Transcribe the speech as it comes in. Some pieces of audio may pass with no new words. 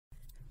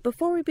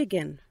Before we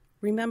begin,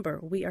 remember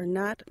we are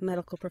not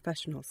medical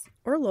professionals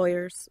or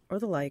lawyers or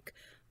the like.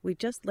 We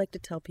just like to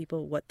tell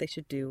people what they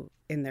should do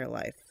in their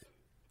life.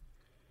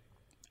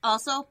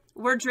 Also,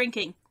 we're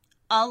drinking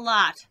a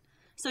lot.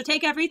 So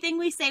take everything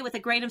we say with a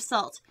grain of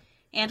salt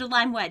and a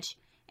lime wedge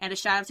and a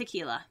shot of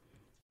tequila.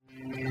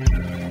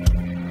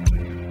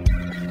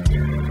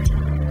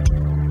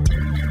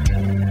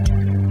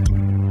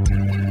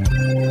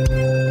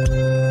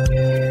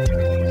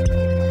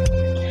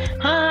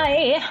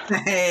 Hi.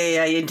 Hey,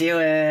 how you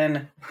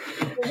doing?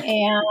 I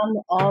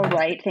am all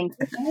right. Thank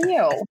you. How are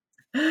you?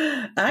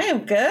 I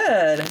am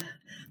good.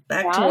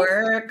 Back to Yeah?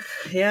 work.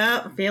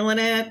 Yeah, feeling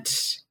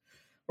it.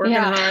 Working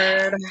Yeah.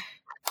 hard.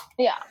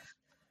 Yeah.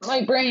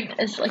 My brain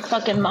is like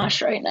fucking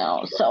mush right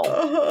now.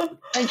 So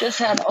I just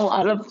had a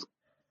lot of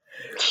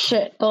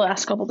shit the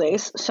last couple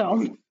days.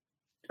 So,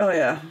 Oh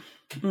yeah.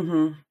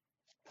 Mm-hmm.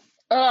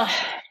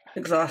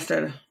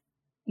 Exhausted.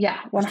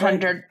 Yeah,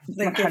 100.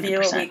 They give you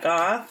a 100%. week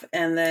off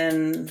and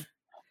then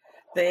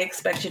they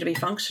expect you to be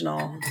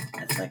functional.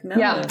 It's like, no,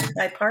 Yeah.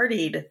 I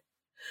partied.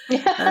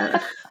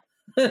 Yeah.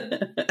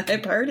 I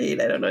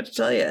partied. I don't know what to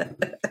tell you.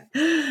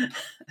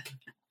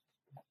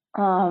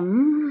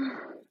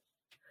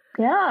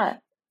 Yeah.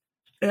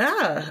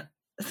 Yeah.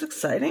 It's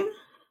exciting.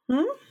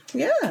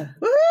 Yeah.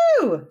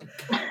 Woo!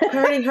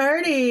 Party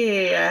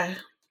hardy.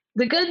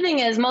 The good thing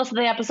is most of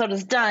the episode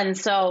is done,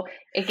 so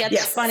it gets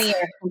Yes. funnier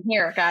from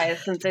here, guys,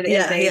 since it is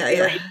Yeah, a yeah,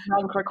 very yeah.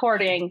 drunk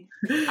recording.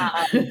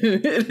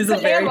 It is a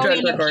But there very will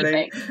drunk be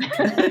recording.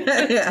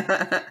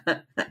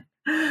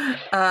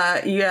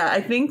 Yeah,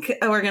 I think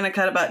we're going to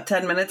cut about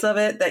 10 minutes of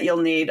it that you'll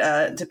need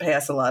to pay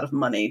us a lot of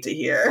money to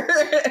hear.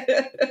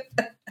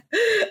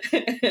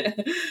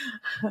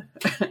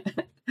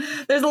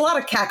 There's a lot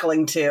of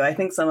cackling too. I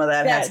think some of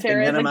that has to be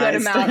there is a minimized.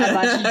 good amount of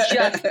us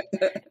just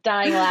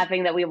dying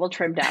laughing that we will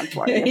trim down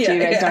for you. So you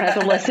guys don't have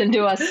to listen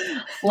to us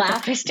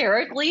laugh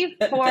hysterically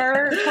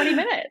for 20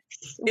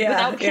 minutes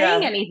without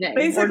saying anything.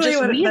 Basically,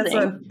 We're just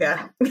wheezing.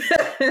 yeah.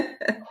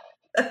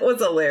 That was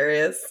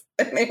hilarious.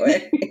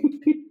 Anyway.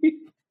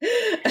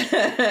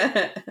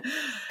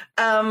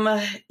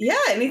 Yeah,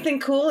 anything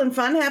cool and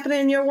fun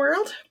happening in your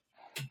world?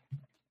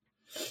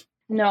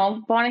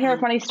 No. Want to hear a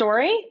funny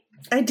story?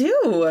 I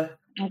do.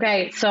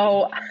 Okay,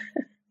 so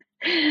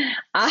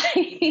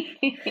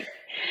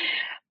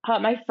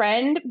my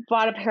friend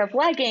bought a pair of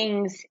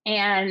leggings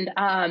and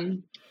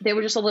they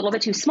were just a little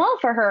bit too small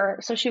for her.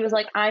 So she was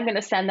like, I'm going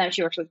to send them.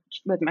 She works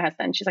with my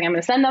husband. She's like, I'm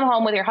going to send them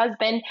home with your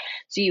husband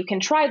so you can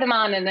try them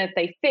on. And if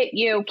they fit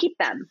you, keep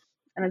them.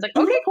 And I was like,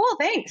 okay, cool.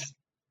 Thanks.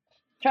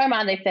 Try them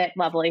on. They fit.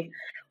 Lovely.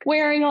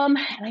 Wearing them.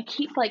 And I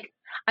keep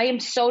I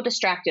am so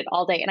distracted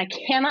all day and I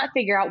cannot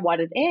figure out what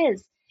it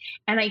is.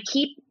 And I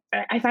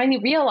finally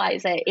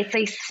realize it. It's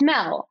a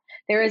smell.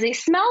 There is a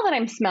smell that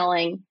I'm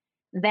smelling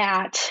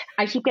that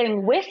I keep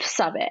getting whiffs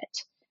of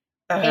it.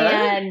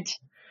 And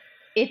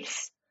it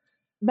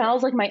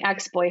smells like my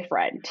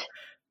ex-boyfriend.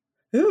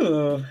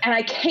 Ooh. And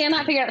I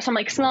cannot figure out. So I'm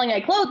like smelling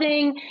like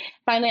clothing.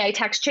 Finally, I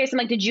text Chase. I'm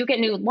like, did you get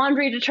new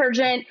laundry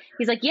detergent?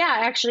 He's like, yeah,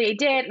 actually I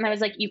did. And I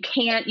was like, you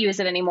can't use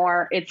it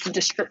anymore. It's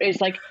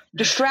like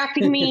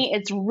distracting me.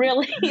 It's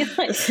really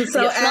like, so it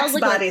smells Axe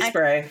body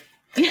spray.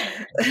 And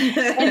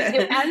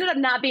it ended up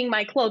not being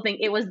my clothing.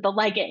 It was the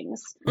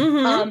leggings.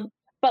 Mm-hmm.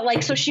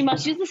 But so she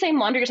must use the same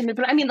laundry or something.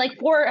 But I mean,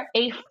 for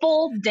a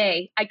full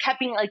day, I kept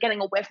being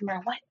getting a whiff from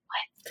her.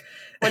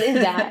 What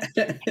is that?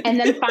 And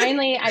then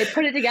finally I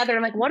put it together.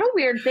 I'm like, what a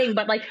weird thing,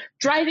 but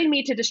driving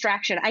me to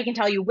distraction. I can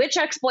tell you which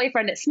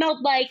ex-boyfriend it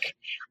smelled like.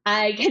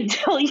 I can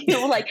tell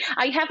you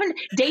I haven't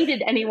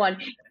dated anyone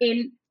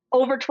in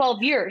over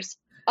 12 years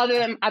other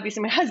than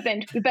obviously my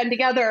husband. We've been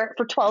together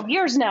for 12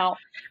 years now.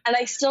 And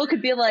I still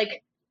could be and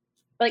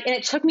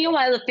it took me a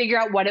while to figure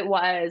out what it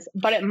was,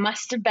 but it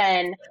must have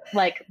been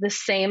the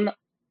same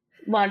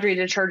laundry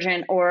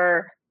detergent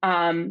or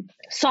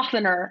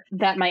softener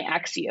that my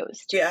ex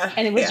used. Yeah.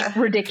 And it was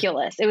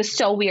ridiculous. It was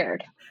so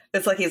weird.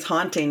 It's like he's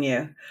haunting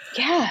you.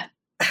 Yeah.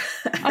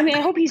 I mean,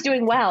 I hope he's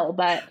doing well,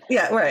 but.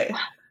 Yeah, right.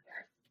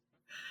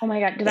 Oh my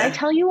God. Did I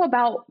tell you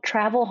about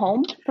travel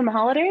home from the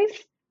holidays?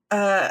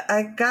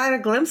 I got a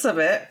glimpse of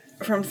it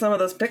from some of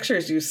those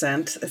pictures you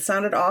sent. It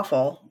sounded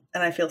awful,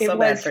 and I feel so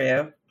bad for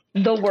you.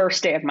 The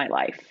worst day of my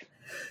life.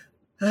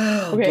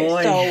 Oh, okay,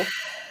 boy. So,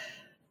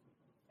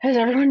 as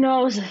everyone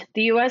knows,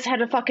 the U.S. had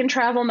a fucking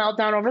travel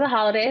meltdown over the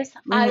holidays.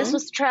 Mm-hmm. I was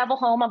supposed to travel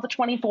home on the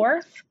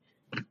 24th,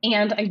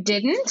 and I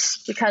didn't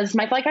because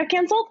my flight got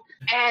canceled.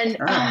 And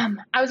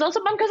I was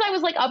also bummed because I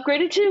was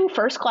upgraded to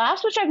first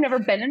class, which I've never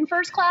been in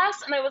first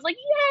class. And I was like,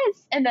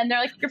 yes. And then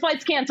they're like, your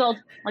flight's canceled.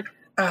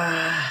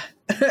 Okay,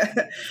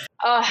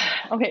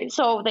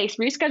 so they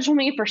rescheduled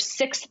me for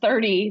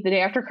 6:30 the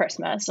day after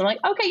Christmas. I'm like,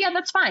 okay, yeah,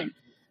 that's fine.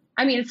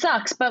 I mean, it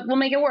sucks, but we'll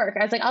make it work.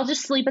 I was like, I'll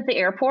just sleep at the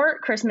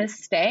airport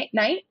Christmas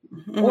night,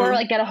 or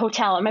get a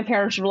hotel. And my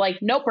parents were like,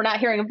 nope, we're not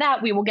hearing of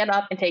that. We will get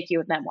up and take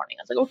you that morning.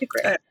 I was like, okay,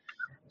 great.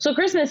 So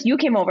Christmas, you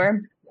came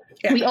over.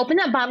 Yeah. We opened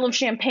that bottle of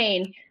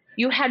champagne,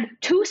 You had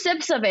 2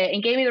 sips of it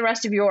and gave me the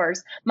rest of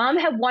yours. Mom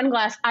had 1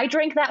 glass. I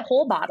drank that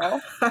whole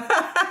bottle.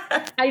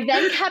 I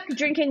then kept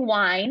drinking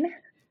wine.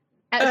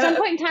 At some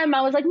point in time,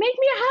 Mom was like, make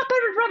me a hot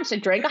buttered rum. So I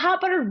drank a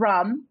hot buttered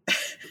rum.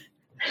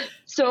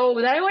 So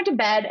then I went to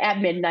bed at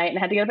midnight and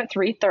had to get up at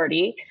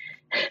 3:30.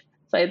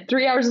 So I had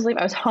 3 hours of sleep.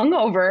 I was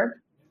hungover.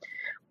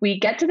 We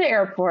get to the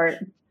airport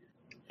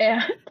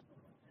and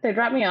they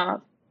drop me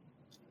off.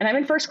 And I'm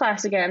in first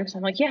class again. So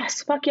I'm like,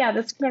 yes, fuck yeah,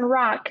 this is going to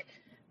rock.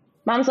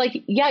 Mom's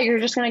like, yeah, you're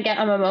just going to get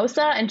a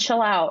mimosa and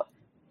chill out.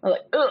 I'm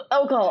like, ugh,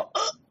 alcohol.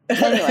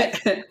 Anyway.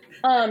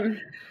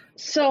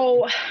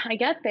 So I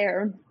get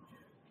there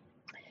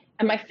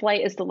and my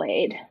flight is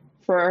delayed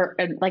for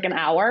like an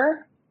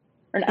hour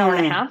or an hour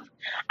and a half.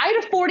 I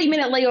had a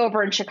 40-minute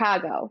layover in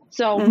Chicago.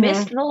 So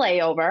missed the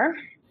layover.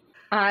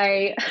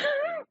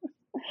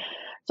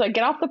 So I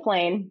get off the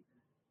plane,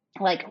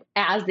 like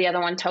as the other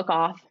one took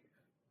off.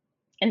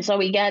 And so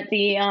we get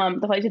the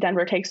flight to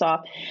Denver takes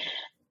off.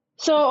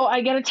 So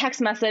I get a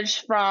text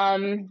message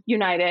from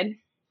United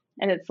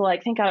and it's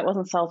like, thank God it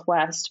wasn't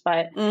Southwest,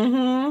 but,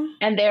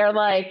 and they're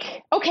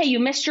like, okay, you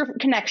missed your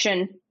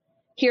connection.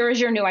 Here is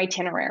your new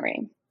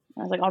itinerary.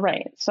 I was like, all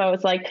right. So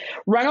it's like,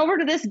 run over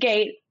to this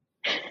gate.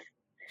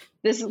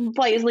 This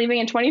flight is leaving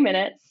in 20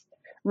 minutes.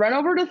 Run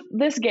over to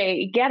this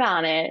gate, get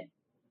on it.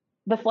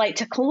 The flight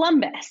to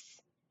Columbus.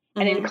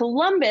 And in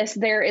Columbus,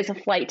 there is a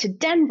flight to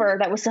Denver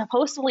that was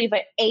supposed to leave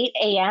at 8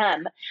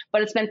 a.m.,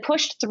 but it's been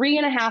pushed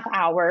 3.5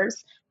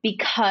 hours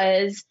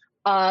because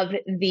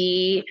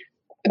the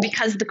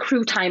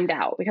crew timed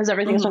out, because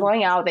everything's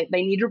going out.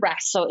 They need to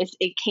rest. So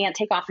it can't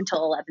take off until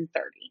 11:30.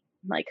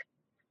 I'm like,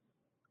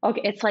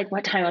 okay, it's like,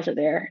 what time was it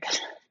there?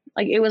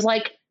 Like, it was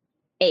like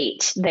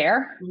 8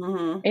 there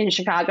in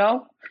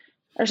Chicago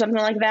or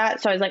something like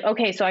that. So I was like,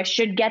 okay, so I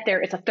should get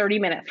there. It's a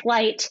 30-minute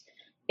flight.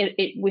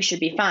 We should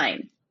be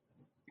fine.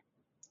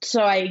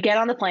 So I get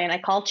on the plane. I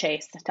call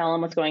Chase to tell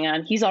him what's going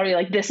on. He's already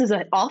like, this is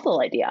an awful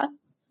idea.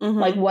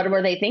 Like, what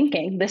were they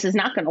thinking? This is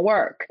not going to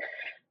work.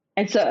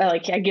 And so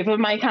like, I give him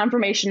my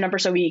confirmation number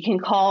so we can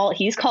call.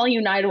 He's calling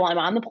United while I'm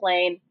on the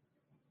plane.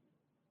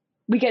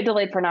 We get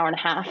delayed for an hour and a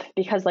half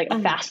because like a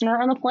fastener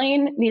on the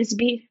plane needs to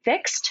be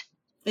fixed.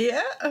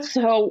 Yeah.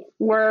 So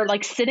we're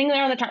like sitting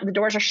there on the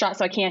doors are shut,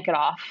 so I can't get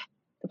off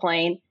the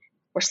plane.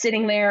 We're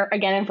sitting there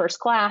again in first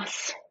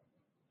class.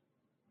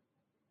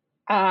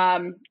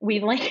 We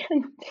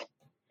land,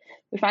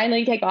 we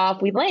finally take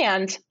off, we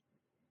land,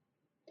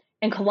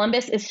 and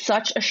Columbus is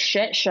such a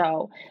shit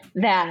show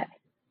that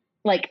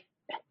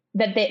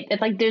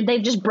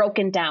they've just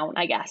broken down,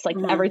 I guess. Like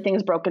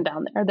everything's broken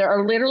down there. There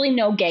are literally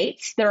no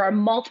gates. There are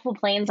multiple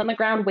planes on the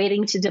ground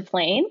waiting to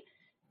deplane.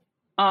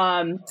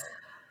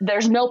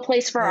 There's no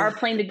place for our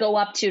plane to go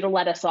up to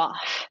let us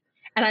off.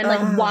 And I'm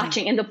like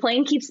watching, and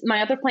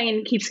my other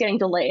plane keeps getting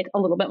delayed a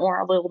little bit more.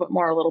 I'm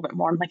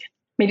like,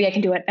 maybe I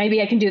can do it.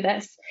 Maybe I can do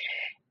this.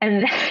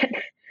 And then,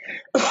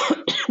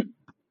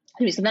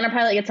 so then our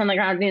pilot gets on the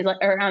ground and he's like,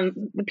 or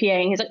on the PA,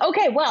 and he's like,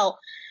 okay, well,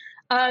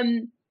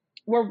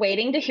 we're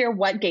waiting to hear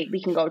what gate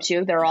we can go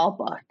to. They're all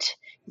booked.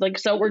 Like,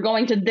 so we're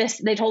going to this.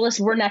 They told us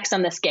we're next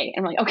on this gate.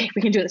 And I'm like, okay,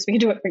 we can do this. We can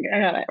do it. I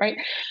got it, right?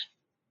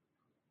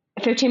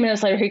 15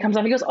 minutes later, he comes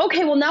up. He goes,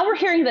 okay, well, now we're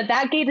hearing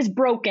that gate is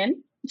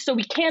broken. So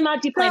we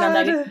cannot deplane on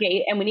that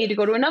gate, and we need to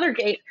go to another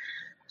gate.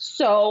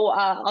 So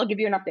I'll give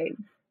you an update.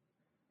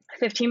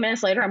 15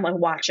 minutes later, I'm like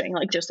watching,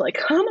 like, just like,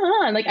 come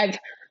on. Like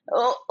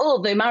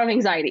the amount of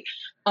anxiety.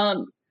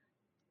 15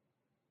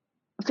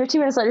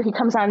 minutes later, he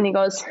comes on and he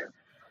goes,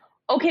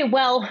 okay,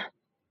 well,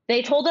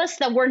 they told us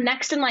that we're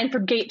next in line for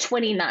gate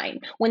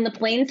 29. When the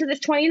plane to this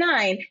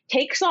 29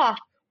 takes off,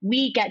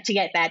 we get to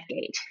get that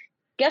gate.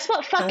 Guess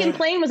what fucking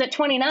plane was at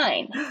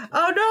 29?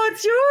 Oh, no,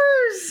 it's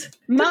yours.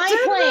 My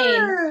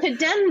plane to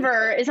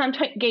Denver is on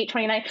gate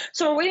 29.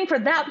 So we're waiting for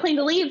that plane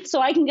to leave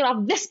so I can get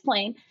off this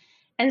plane.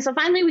 And so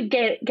finally we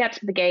get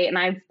to the gate, and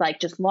I've like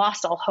just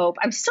lost all hope.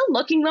 I'm still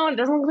looking though, and it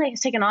doesn't look like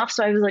it's taken off.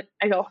 So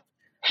I go,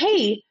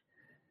 hey,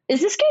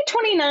 is this gate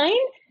 29?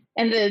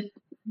 And the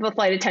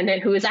flight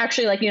attendant, who is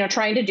actually like,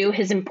 trying to do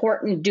his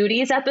important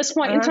duties at this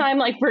point in time,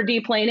 like for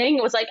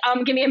deplaning, was like,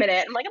 give me a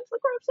minute. I'm like, I'm so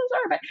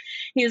sorry. But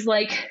he's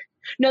like,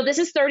 no, this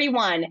is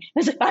 31. I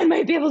was like, I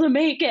might be able to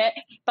make it.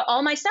 But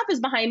all my stuff is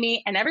behind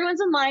me, and everyone's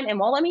in line and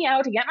won't let me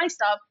out to get my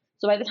stuff.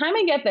 So by the time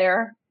I get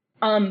there,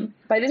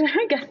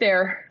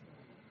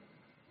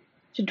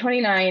 to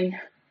 29,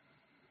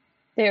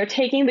 they are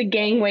taking the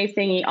gangway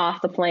thingy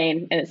off the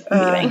plane, and it's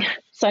leaving.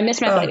 So I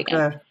missed my flight again.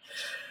 God.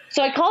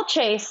 So I called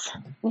Chase,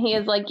 and he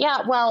is like,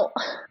 yeah, well,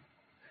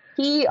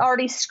 he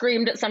already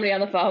screamed at somebody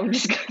on the phone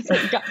just because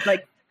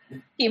like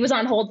he was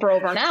on hold for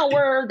over an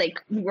hour. They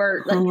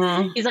were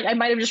like, he's like, I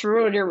might have just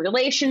ruined your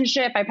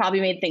relationship. I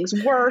probably made things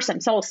worse. I'm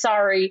so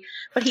sorry.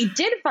 But he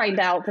did find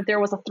out that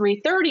there was a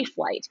 3:30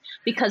 flight,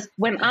 because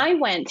when I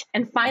went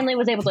and finally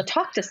was able to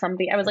talk to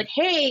somebody, I was like,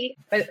 hey,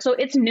 so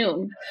it's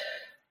noon.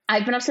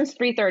 I've been up since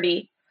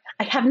 3:30.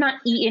 I have not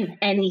eaten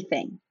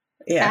anything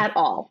at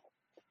all,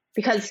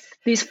 because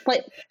these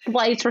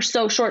flights were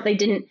so short. They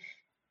didn't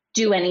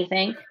do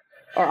anything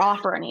or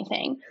offer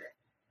anything.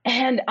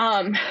 And,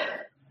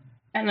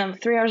 And then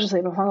 3 hours of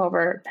sleep, I'm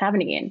hungover,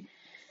 haven't eaten.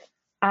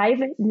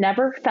 I've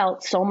never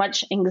felt so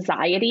much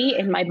anxiety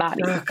in my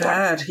body. Oh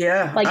God,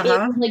 yeah. Like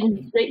it's like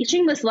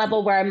reaching this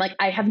level where I'm like,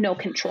 I have no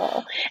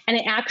control. And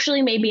it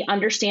actually made me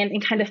understand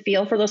and kind of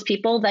feel for those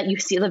people that you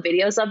see the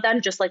videos of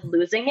them just like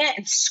losing it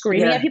and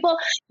screaming at people.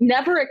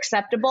 Never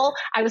acceptable.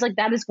 I was like,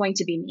 that is going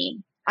to be me.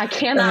 I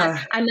cannot.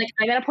 I'm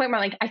at a point where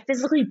like, I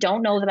physically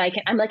don't know that I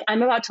can. I'm like,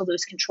 I'm about to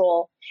lose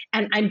control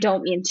and I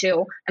don't mean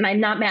to. And I'm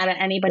not mad at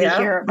anybody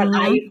here, but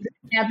I've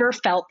never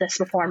felt this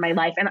before in my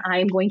life and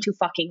I'm going to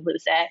fucking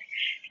lose it.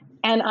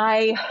 And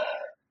I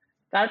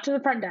got up to the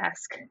front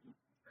desk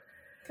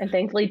and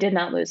thankfully did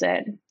not lose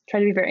it.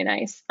 Tried to be very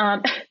nice.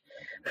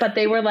 But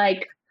they were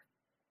like,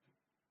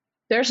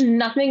 there's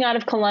nothing out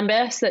of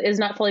Columbus that is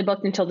not fully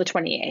booked until the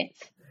 28th.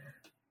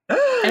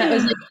 And I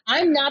was like,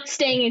 I'm not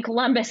staying in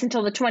Columbus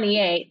until the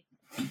 28th.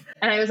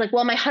 And I was like,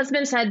 well, my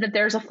husband said that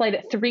there's a flight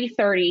at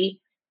 3:30.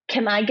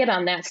 Can I get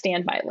on that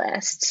standby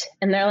list?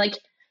 And they're like,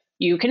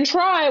 you can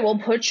try. We'll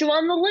put you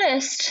on the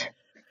list.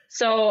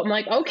 So I'm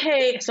like,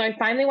 okay. So I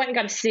finally went and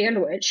got a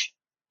sandwich.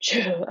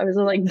 I was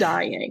like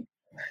dying.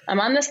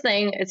 I'm on this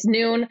thing. It's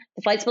noon.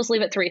 The flight's supposed to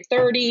leave at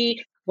 3:30.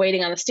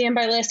 Waiting on the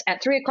standby list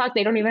at 3:00.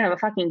 They don't even have a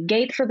fucking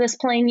gate for this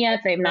plane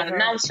yet. They've not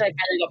announced it. I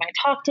gotta go and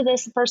talk to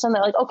this person.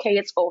 They're like, okay,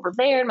 it's over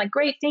there. I'm like,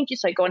 great, thank you.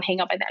 So I go and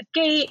hang out by that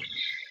gate.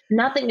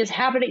 Nothing is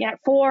happening at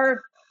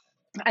 4.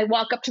 I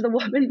walk up to the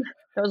woman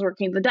that was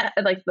working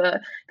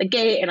the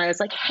gate, and I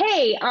was like,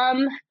 hey,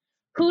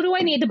 who do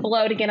I need to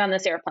blow to get on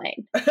this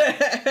airplane?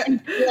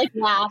 And she like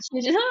laughed.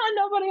 She's just,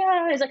 nobody.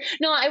 I was like,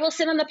 no, I will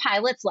sit on the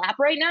pilot's lap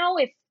right now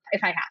if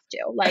I have to.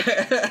 Like,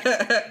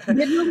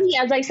 literally,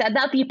 as I said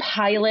that, the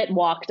pilot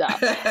walked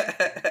up.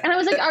 And I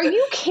was like, are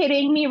you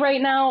kidding me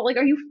right now? Like,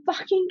 are you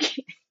fucking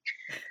kidding?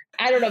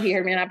 I don't know if you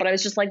heard me or not, but I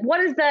was just like,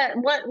 what is that?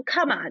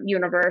 Come on,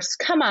 universe.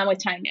 Come on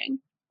with timing.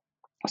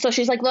 So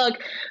she's like,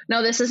 look,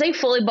 no, this is a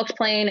fully booked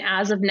plane.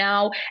 As of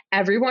now,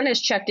 everyone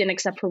is checked in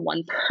except for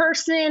one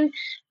person.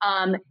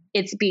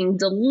 It's being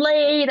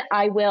delayed.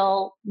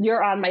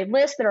 You're on my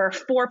list. There are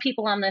 4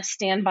 people on this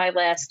standby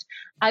list.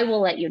 I will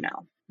let you know.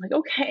 I'm like,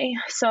 okay.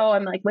 So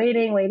I'm like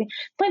waiting.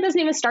 Plane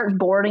doesn't even start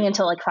boarding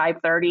until like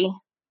 5:30.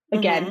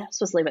 Again,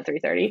 supposed to leave at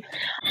 3:30.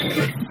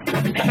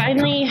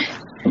 Finally,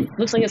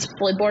 looks like it's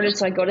fully boarded.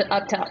 So I go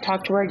up to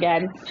talk to her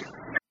again.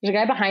 There's a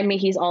guy behind me.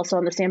 He's also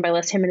on the standby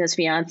list, him and his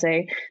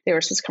fiance. They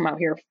were supposed to come out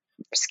here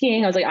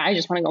skiing. I was like, I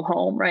just want to go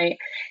home. Right.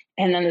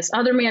 And then this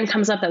other man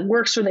comes up that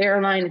works for the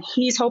airline.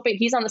 He's on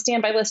the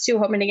standby list too,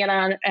 hoping to get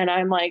on. And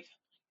I'm like,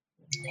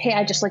 hey,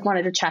 I just like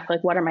wanted to check,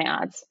 like, what are my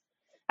odds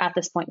at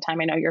this point in time?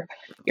 I know you're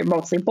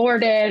mostly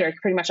boarded or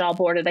pretty much all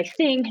boarded, I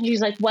think. And she's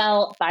like,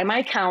 well, by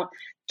my count,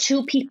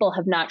 2 people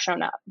have not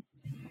shown up.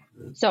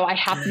 So I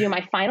have to do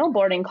my final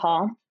boarding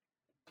call.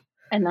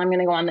 And then I'm going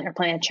to go on the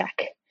airplane and check.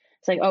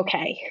 It's like,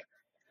 okay.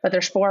 But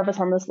there's 4 of us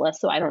on this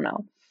list, so I don't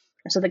know.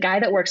 So the guy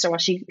that works there, while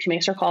she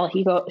makes her call,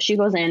 she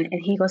goes in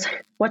and he goes,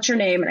 what's your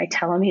name? And I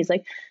tell him, he's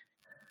like,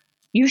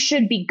 you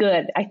should be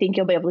good. I think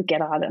you'll be able to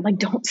get on it. I'm like,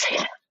 don't say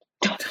that.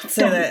 Don't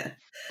say that.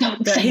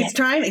 Don't say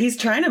it. He's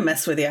trying to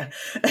mess with you.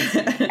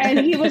 And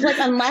he was like,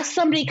 unless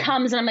somebody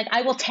comes, and I'm like,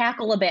 I will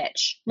tackle a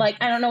bitch. Like,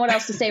 I don't know what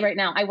else to say right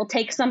now. I will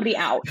take somebody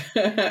out.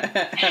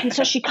 And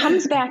so she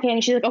comes back in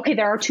and she's like, okay,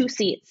 there are 2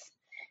 seats.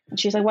 And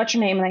she's like, what's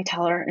your name? And I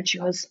tell her, and she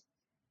goes,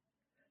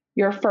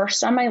 you're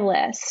first on my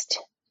list,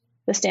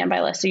 the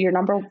standby list. So you're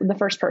the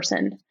first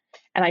person.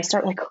 And I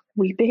start like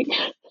weeping.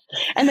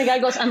 And the guy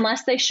goes,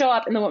 unless they show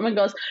up. And the woman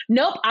goes,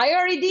 nope, I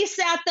already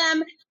desat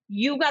them.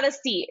 You got a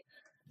seat.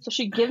 So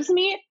she gives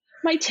me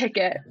my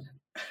ticket.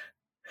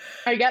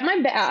 I get my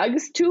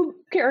bags, 2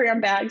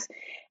 carry-on bags,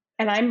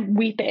 and I'm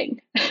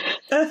weeping.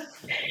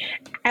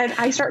 And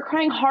I start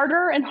crying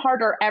harder and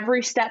harder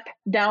every step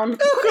down.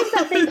 What is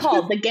that thing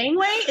called? The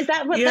gangway? Is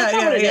that what? That's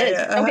not what it is.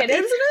 Okay,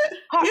 isn't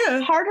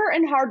it? Harder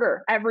and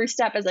harder every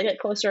step as I get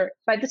closer.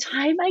 By the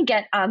time I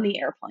get on the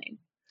airplane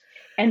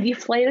and the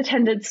flight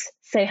attendants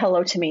say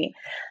hello to me,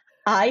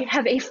 I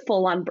have a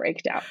full-on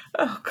breakdown.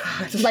 Oh,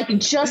 God. Like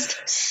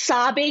just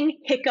sobbing,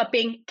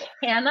 hiccuping,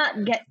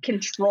 cannot get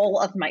control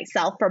of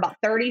myself for about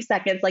 30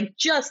 seconds. Like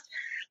just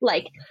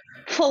like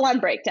full-on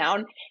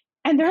breakdown.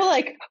 And they're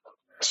like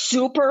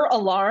super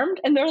alarmed.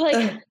 And they're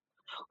like,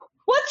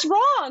 what's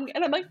wrong?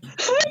 And I'm like,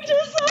 I'm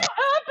just so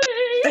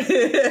happy.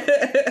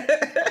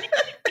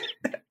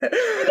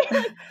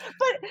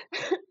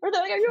 Or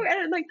they're like, are you? And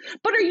I'm like,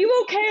 but are you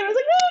okay? And I was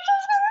like,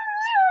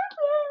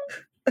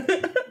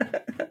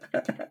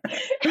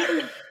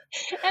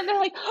 and they're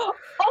like, oh,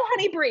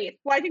 honey, breathe.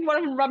 Well, I think one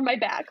of them rubbed my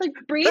back. Like,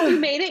 breathe, you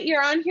made it.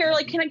 You're on here.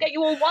 Like, can I get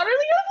you a water,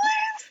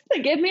 please? They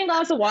give me a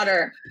glass of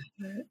water.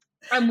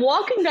 I'm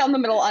walking down the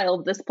middle aisle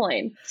of this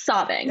plane,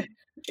 sobbing.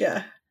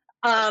 Yeah.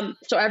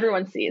 So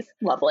everyone sees.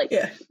 Lovely.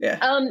 Yeah.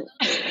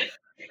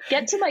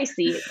 Get to my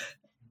seat.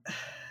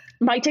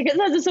 My ticket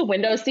says it's a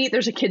window seat.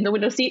 There's a kid in the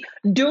window seat.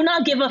 Do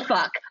not give a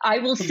fuck. I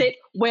will sit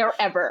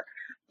wherever.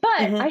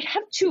 But I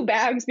have 2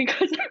 bags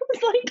because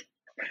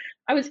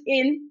I was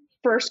in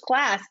first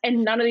class,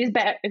 and neither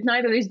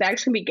of these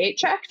bags can be gate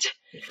checked,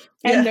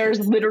 and Yeah. there's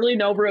literally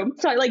no room.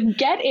 So I like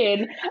get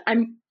in,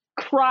 I'm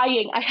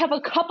crying. I have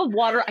a cup of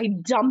water. I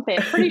dump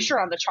it, pretty sure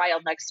on the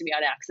child next to me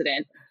on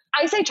accident.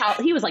 I say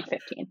child, he was like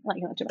 15.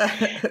 Like, not too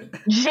bad.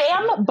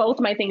 Jam both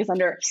my things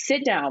under,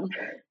 sit down,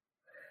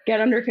 get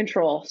under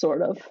control,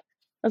 sort of.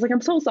 I was like,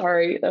 I'm so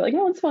sorry. They're like,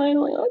 no, it's fine.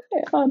 I'm like,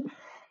 okay.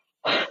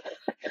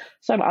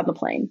 So I'm on the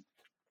plane.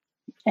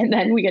 And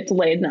then we get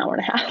delayed an hour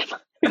and a half.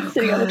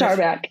 Sitting on the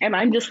tarmac. And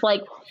I'm just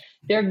like,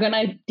 they're going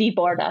to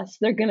deboard us.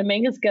 They're going to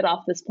make us get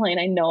off this plane.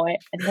 I know it.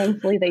 And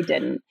thankfully they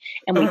didn't.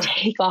 And we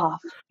take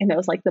off. And it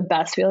was like the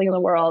best feeling in the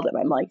world. And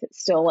I'm like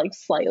still like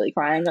slightly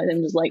crying.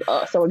 I'm just like,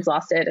 oh, so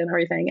exhausted and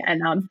everything.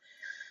 And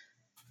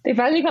they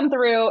finally come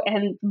through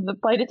and the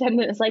flight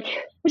attendant is like,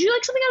 would you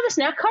like something out of the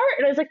snack cart?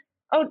 And I was like,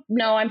 oh,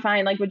 no, I'm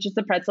fine. Like with just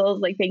the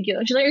pretzels, like, thank you.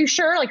 And she's like, are you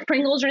sure? Like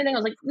Pringles or anything? I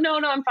was like, no,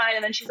 I'm fine.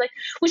 And then she's like,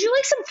 would you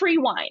like some free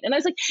wine? And I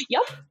was like,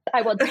 yep,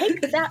 I will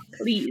take that,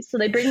 please. So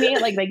they bring me,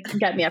 like, they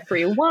get me a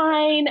free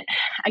wine.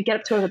 I get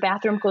up to the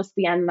bathroom close to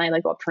the end and I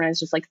like go up to her and it's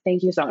just like,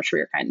 thank you so much for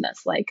your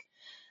kindness. Like,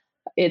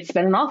 it's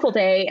been an awful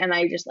day. And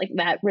I just like,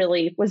 that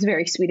really was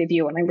very sweet of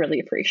you. And I really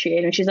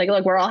appreciate it. And she's like,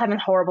 look, we're all having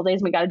horrible days.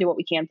 And we got to do what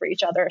we can for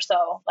each other.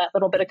 So that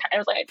little bit of kindness, I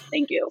was like,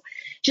 thank you.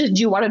 She's like,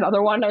 do you want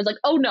another one? And I was like,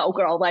 oh no,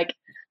 girl. Like,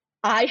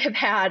 I have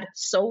had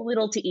so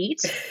little to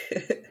eat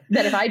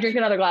that if I drink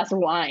another glass of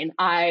wine,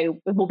 I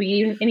will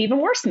be in an even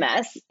worse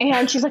mess.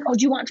 And she's like, oh,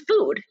 do you want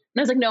food? And I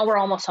was like, no, we're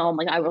almost home.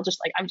 Like, I'm just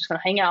going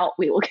to hang out.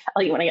 We will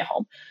tell you when I get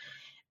home.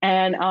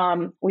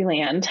 And we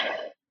land.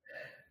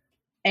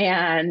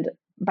 And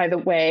by the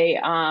way,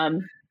 I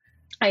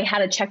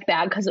had a checked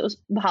bag because it was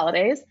the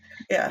holidays.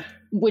 Yeah.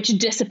 Which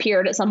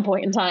disappeared at some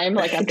point in time.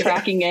 Like, I'm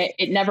tracking it.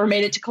 It never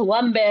made it to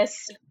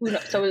Columbus.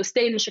 So it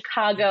stayed in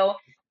Chicago.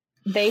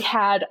 They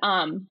had,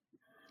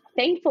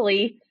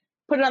 thankfully,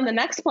 put it on the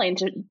next plane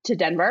to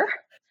Denver.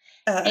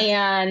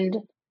 And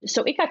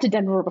so it got to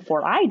Denver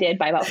before I did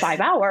by about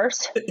 5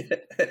 hours.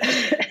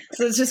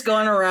 So it's just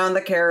going around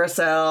the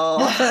carousel.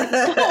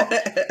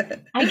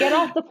 I get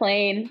off the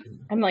plane.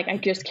 I'm like, I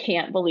just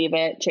can't believe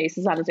it. Chase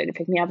is on his way to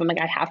pick me up. I'm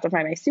like, I have to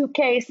find my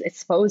suitcase. It's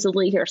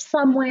supposedly here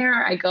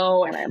somewhere. I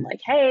go and I'm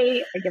like,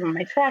 hey, I give them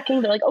my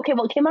tracking. They're like, okay,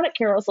 well, it came out at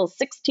carousel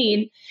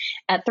 16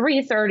 at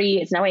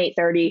 3:30. It's now 8:30.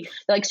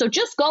 They're like, so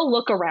just go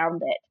look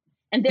around it.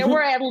 And there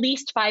were at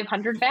least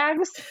 500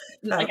 bags.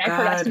 Like, I've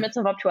heard estimates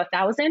of up to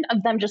 1,000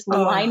 of them just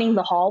lining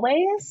the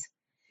hallways.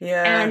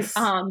 Yes.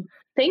 And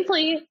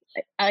thankfully,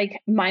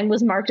 mine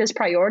was marked as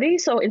priority.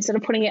 So instead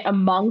of putting it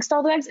amongst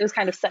all the bags, it was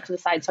kind of set to the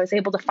side. So I was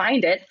able to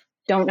find it.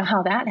 Don't know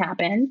how that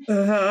happened.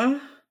 Uh-huh.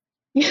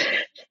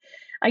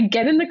 I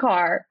get in the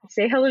car,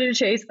 say hello to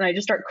Chase, and I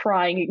just start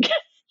crying again.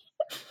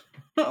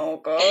 Oh,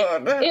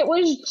 God. It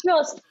was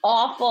just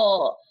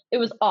awful. It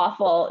was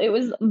awful. It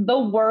was the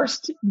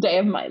worst day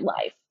of my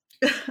life.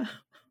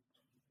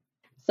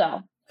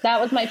 So that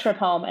was my trip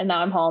home, and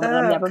now I'm home, and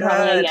I'm never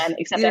traveling again,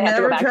 except I have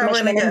to go back to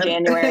Michigan in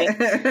January,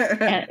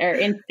 or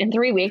in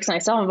 3 weeks, and I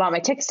still haven't bought my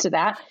tickets to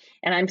that,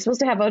 and I'm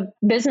supposed to have a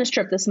business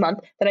trip this month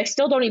that I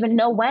still don't even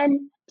know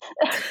when.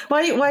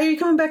 Why are you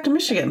coming back to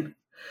Michigan?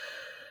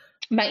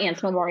 My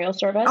aunt's memorial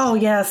service. Oh,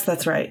 yes,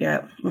 that's right.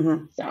 Yeah.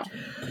 Mm-hmm. So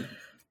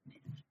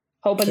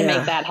hoping to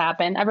make that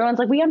happen. Everyone's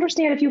like, we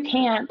understand if you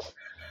can't.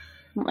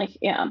 I'm like,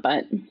 yeah,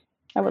 but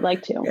I would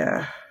like to.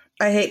 Yeah.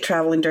 I hate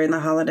traveling during the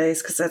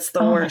holidays because that's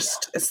the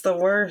worst. It's the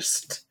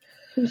worst.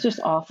 It was just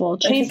awful.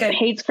 Chase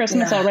hates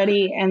Christmas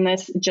already, and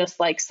this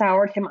just like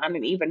soured him on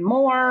it even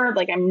more.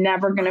 Like, I'm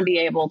never going to be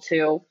able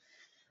to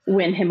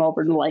win him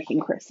over to liking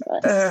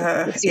Christmas.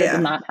 This year did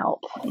not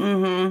help.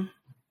 Mm-hmm.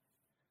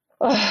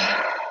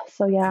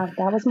 So yeah,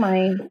 that was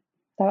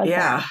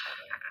yeah.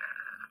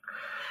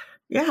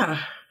 Yeah.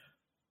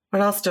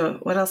 What else do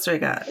we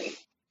got?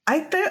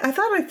 I thought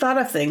I thought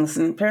of things,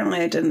 and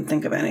apparently I didn't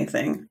think of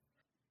anything.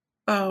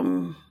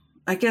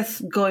 I guess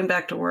going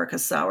back to work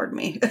has soured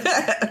me.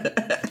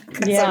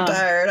 Yeah. I'm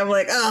tired. I'm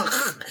like,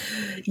 ugh,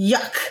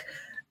 yuck,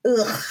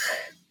 ugh,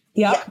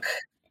 yep.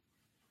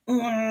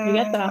 Yuck. You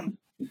get that.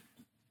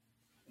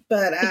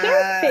 But is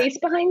there a face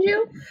behind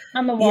you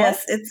on the wall?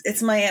 Yes,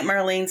 it's my Aunt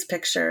Marlene's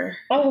picture.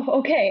 Oh,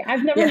 okay.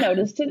 I've never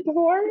noticed it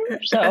before.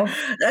 So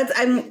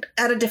I'm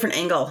at a different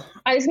angle.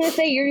 I was gonna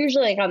say you're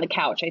usually like on the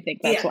couch. I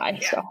think that's why.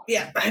 Yeah, so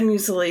yeah, I'm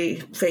usually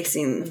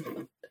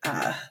facing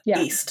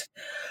east,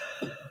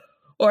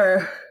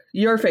 or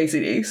you're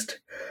facing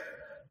east.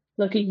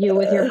 Look at you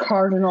with your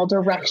cardinal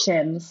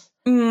directions.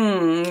 I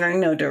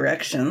know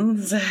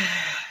directions.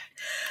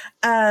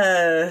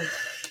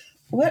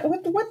 What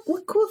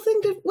cool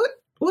thing did what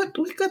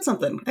we got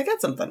something? I got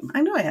something.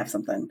 I know I have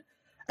something.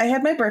 I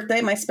had my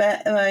birthday, my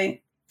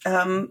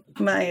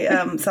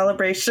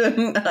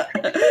celebration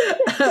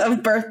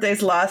of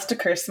birthdays lost to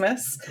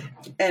Christmas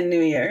and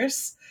New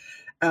Year's,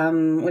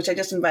 which I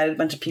just invited a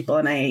bunch of people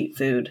and I ate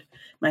food,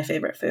 my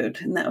favorite food,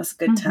 and that was a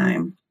good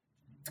time.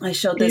 I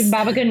showed this. Did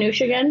Baba Ganoush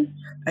again?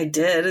 I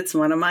did. It's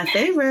one of my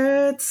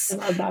favorites. I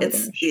love Baba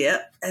Ganoush.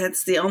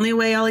 It's the only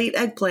way I'll eat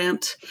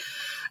eggplant.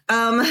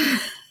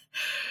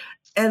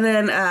 And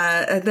then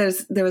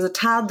there was a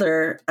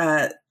toddler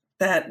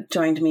that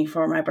joined me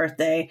for my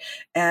birthday,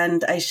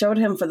 and I showed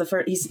him for the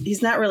first.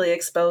 He's not really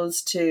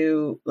exposed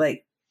to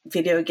like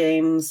video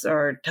games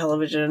or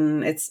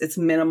television. It's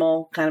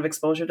minimal kind of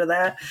exposure to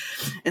that,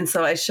 and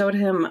so I showed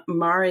him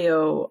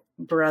Mario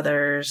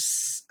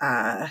Brothers.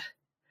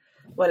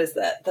 What is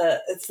that?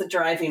 It's the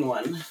driving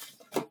one.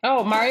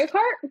 Oh, Mario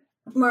Kart?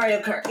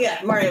 Mario Kart. Yeah,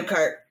 Mario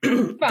Kart.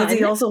 Because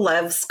he also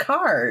loves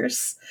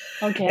cars.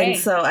 Okay. And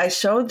so I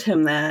showed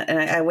him that, and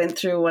I went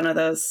through one of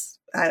those.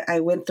 I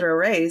went through a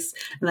race,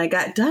 and I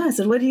got done. I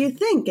said, "What do you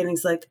think?" And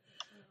he's like,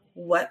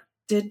 "What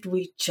did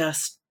we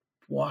just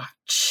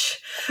watch?"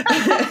 And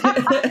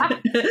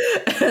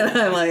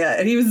I'm like,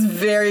 he was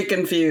very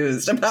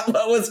confused about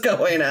what was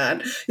going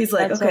on. He's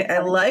like, That's "Okay, so I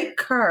funny. like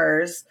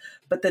cars,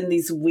 but then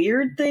these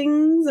weird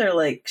things are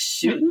like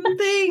shooting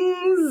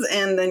things,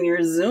 and then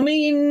you're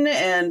zooming,"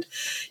 and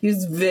he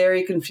was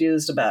very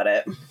confused about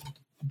it.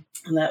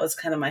 And that was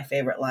kind of my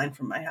favorite line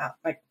from my I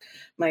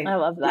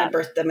love my that.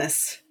 birthday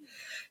miss.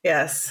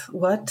 Yes.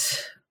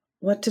 What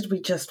did we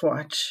just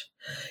watch?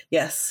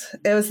 Yes.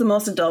 It was the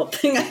most adult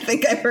thing I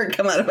think I've heard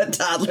come out of a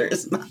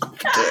toddler's mouth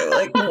too.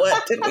 Like,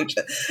 what did we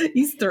just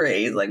he's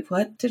 3. He's like,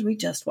 what did we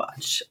just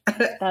watch?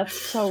 That's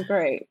so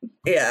great.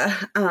 Yeah.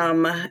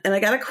 And I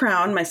got a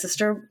crown. My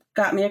sister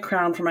got me a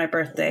crown for my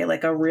birthday,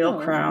 like a real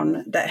Oh.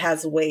 crown that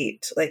has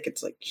weight. Like,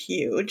 it's like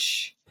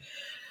huge.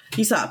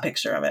 You saw a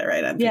picture of it,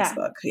 right, on Yeah.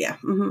 Facebook? Yeah.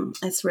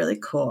 It's really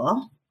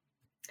cool.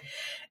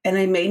 And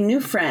I made new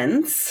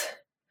friends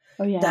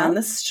Oh, yeah. down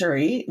the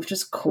street, which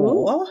is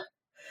cool.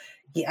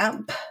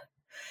 Yep.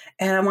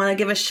 And I want to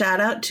give a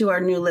shout out to our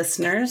new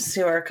listeners,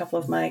 who are a couple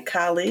of my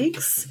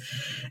colleagues.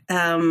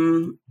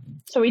 So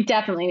we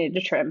definitely need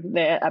to trim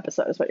the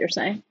episode, is what you're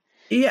saying.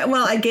 Yeah,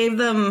 well, I gave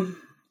them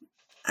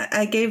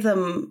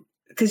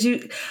because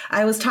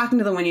I was talking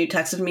to them when you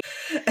texted me,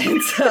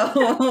 and so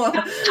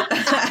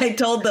I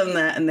told them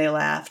that, and they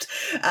laughed.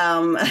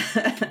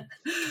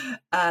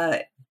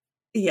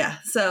 Yeah,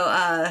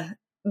 so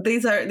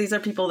these are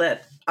people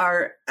that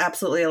are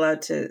absolutely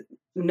allowed to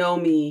know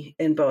me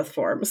in both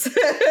forms.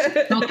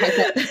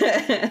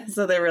 Okay.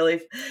 So they're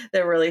really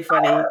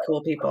funny,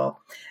 cool people.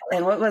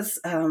 And what was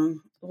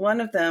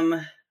one of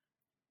them?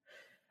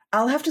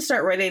 I'll have to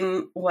start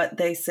writing what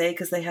they say,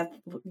 because they have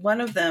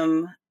one of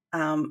them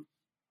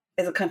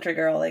is a country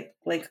girl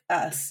like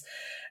us,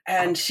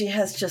 and she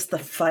has just the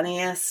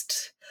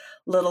funniest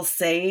little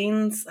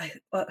sayings.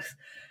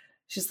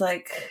 She's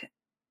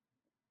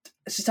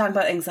talking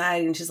about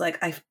anxiety, and she's like,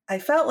 I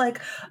felt like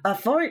a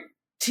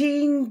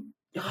 14.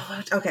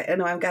 Oh, okay, I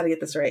know, I've got to get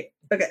this right.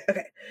 Okay.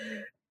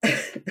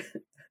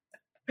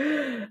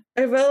 I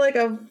felt like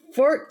a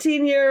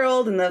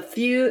 14-year-old in the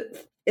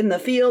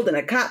field, and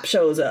a cop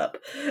shows up.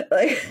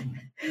 Like,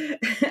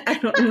 I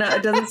don't know,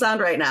 it doesn't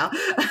sound right now.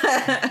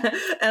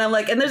 And I'm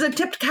like, and there's a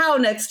tipped cow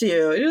next to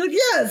you. And you're like,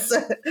 yes.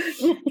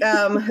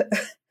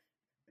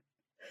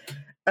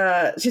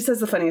 She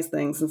says the funniest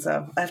things, and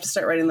so I have to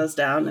start writing those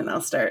down, and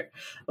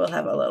we'll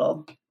have a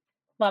little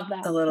Love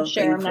that. a little We'll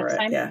share thing them for next it.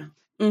 time. Yeah.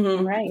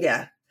 All right.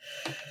 Yeah.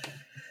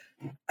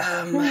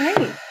 All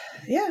right.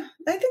 Yeah,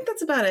 I think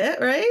that's about it,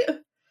 right?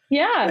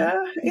 Yeah.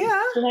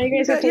 Yeah. So now you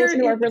guys have to listen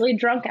to our really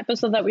drunk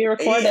episode that we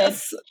recorded.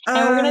 Yes.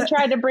 And we're going to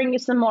try to bring you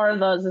some more of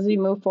those as we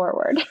move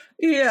forward.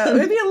 Yeah,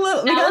 maybe a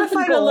little. We That gotta was the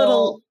find a goal.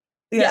 little.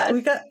 Yeah, Yes.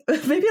 we got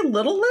maybe a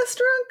little less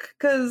drunk,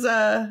 because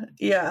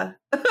yeah,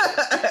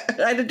 I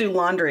had to do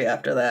laundry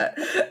after that.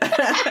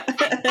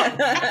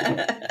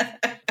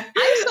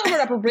 I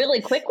sobered up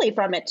really quickly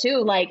from it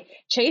too. Like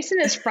Chase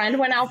and his friend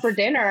went out for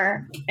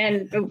dinner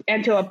and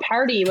to a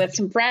party with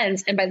some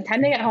friends, and by the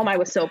time they got home, I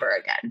was sober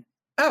again.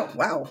 Oh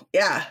wow,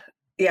 yeah.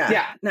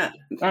 No,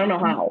 I don't know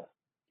how.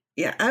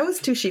 yeah, I was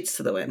 2 sheets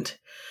to the wind.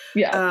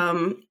 Yeah.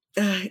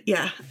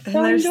 Yeah. And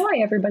So there's-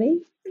 enjoy,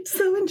 everybody.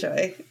 So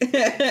enjoy.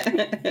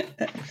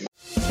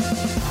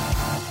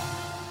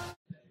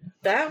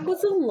 That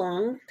was a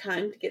long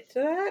time to get to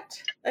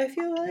that, I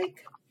feel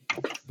like.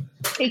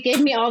 It gave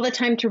me all the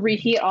time to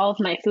reheat all of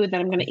my food that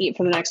I'm going to eat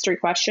for the next 3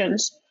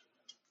 questions.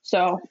 So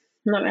I'm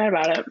not mad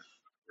about it.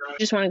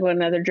 Just want to go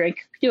another drink.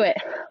 Do it.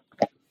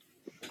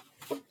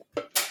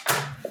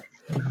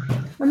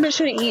 I'm just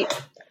going to eat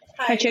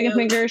my chicken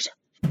fingers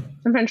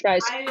and french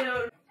fries.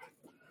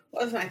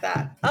 What was my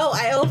thought? Oh,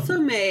 I also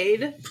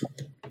made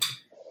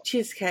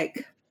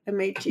cheesecake. I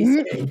made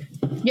cheesecake.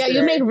 Yeah,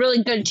 you make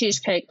really good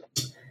cheesecake.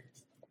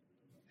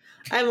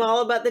 I'm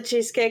all about the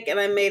cheesecake, and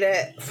I made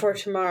it for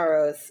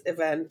tomorrow's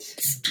event.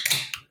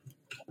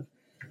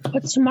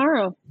 What's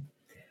tomorrow?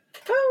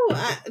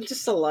 Oh,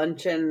 just a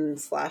luncheon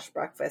 /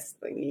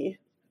 breakfast thingy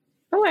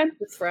Okay.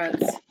 with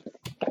friends.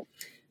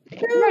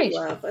 They Right.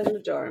 love and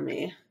adore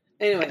me.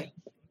 Anyway,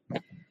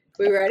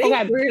 we ready?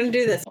 Okay. We're gonna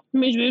do this.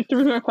 Means we have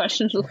 3 more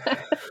questions left.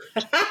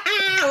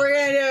 We're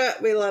gonna do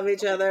it. We love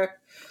each other.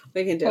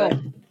 We can do it.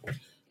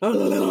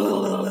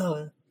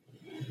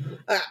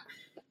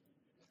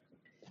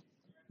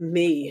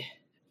 Me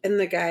and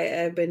the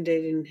guy I've been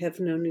dating have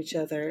known each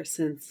other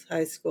since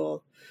high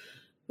school.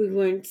 We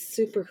weren't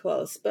super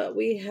close, but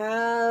we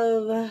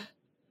have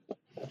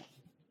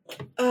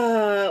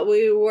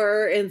We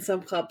were in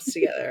some clubs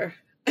together.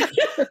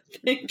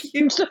 Thank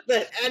you for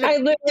that. I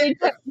literally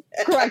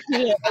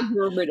corrected it as you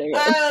were reading it.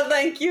 Oh,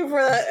 thank you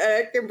for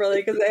that,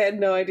 Kimberly, because I had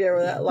no idea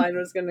where that line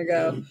was going to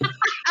go.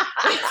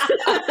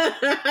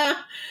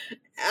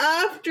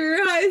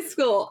 After high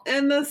school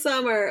in the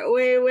summer,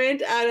 we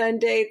went out on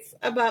dates.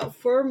 About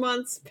 4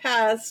 months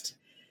passed,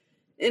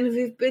 and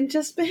we've been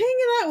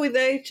hanging out with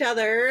each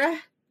other.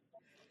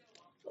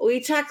 We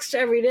text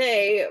every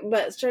day,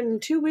 but starting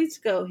 2 weeks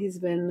ago, he's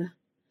been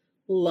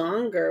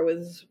longer with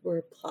his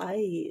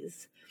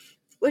replies,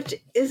 which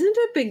isn't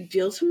a big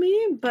deal to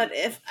me, but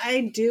if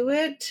I do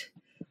it,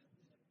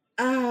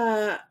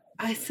 I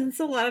sense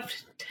a lot of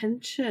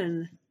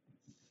tension.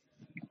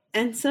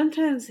 And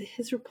sometimes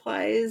his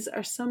replies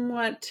are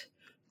somewhat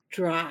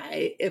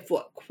dry, if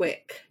what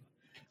quick.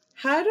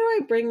 How do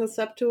I bring this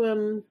up to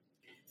him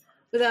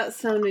without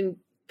sounding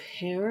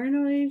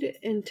paranoid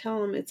and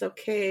tell him it's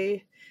okay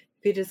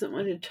if he doesn't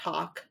want to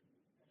talk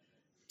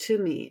to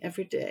me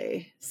every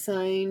day?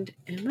 Signed,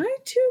 am I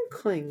too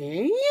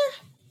clingy?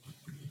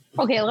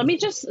 Okay, let me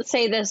just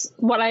say this,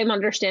 what I'm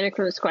understanding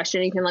from this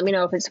question. You can let me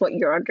know if it's what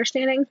you're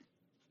understanding.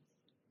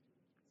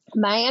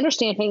 My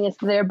understanding is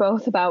they're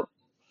both about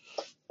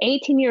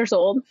 18 years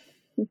old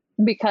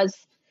because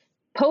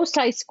post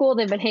high school,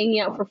 they've been hanging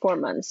out for 4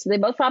 months. They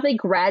both probably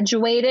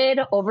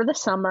graduated over the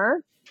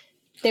summer.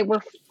 They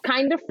were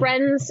kind of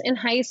friends in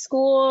high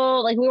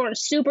school. Like, we weren't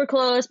super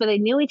close, but they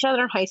knew each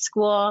other in high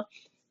school.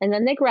 And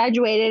then they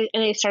graduated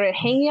and they started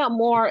hanging out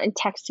more and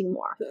texting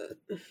more.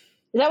 Is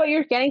that what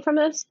you're getting from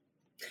this?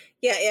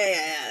 Yeah.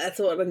 That's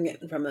what I'm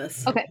getting from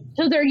this. Okay,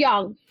 so they're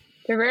young.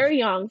 They're very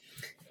young.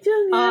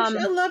 I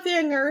love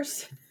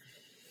youngers.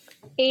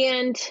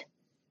 And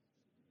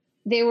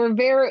they were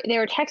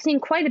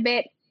texting quite a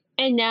bit,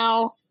 and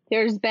now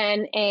there's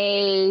been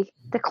a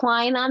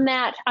decline on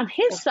that on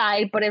his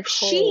side. But if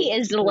she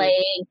is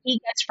delaying, he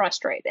gets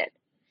frustrated.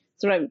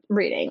 That's what I'm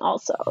reading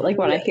also. Like,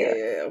 what I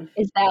hear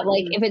is that,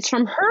 like, if it's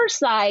from her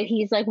side,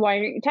 he's like, why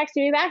aren't you texting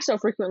me back so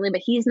frequently?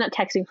 But he's not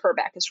texting her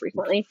back as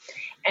frequently.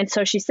 And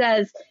so she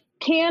says,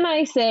 can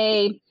I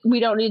say we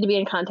don't need to be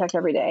in contact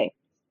every day?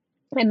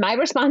 And my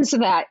response to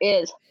that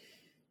is,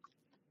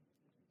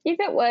 if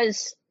it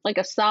was like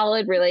a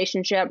solid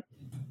relationship,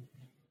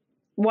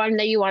 one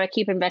that you want to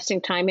keep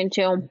investing time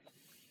into,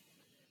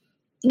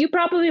 you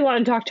probably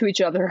want to talk to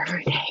each other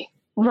every day,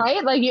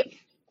 right? Like,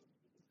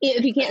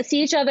 if you can't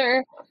see each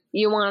other,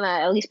 you want to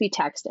at least be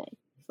texting.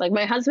 Like,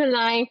 my husband and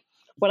I,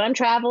 when I'm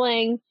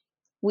traveling,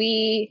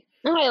 I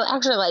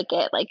actually like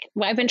it. Like,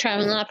 I've been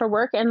traveling a lot for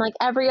work, and like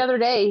every other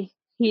day,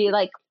 he,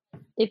 like,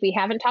 if we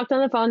haven't talked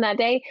on the phone that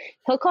day,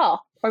 he'll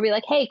call or be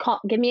like, hey,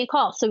 give me a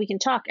call so we can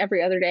talk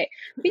every other day.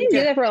 We didn't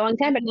do that for a long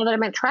time, but now that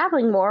I've been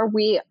traveling more,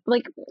 we,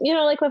 like,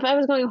 like if I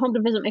was going home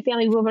to visit my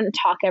family, we wouldn't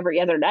talk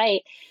every other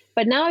night.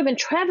 But now I've been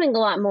traveling a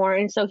lot more,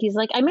 and so he's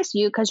like, I miss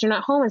you because you're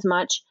not home as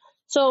much.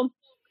 So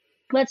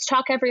let's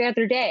talk every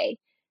other day.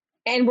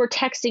 And we're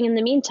texting in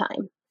the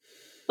meantime.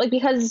 Like,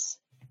 because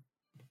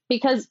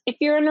if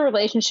you're in a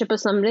relationship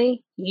with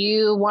somebody,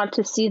 you want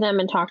to see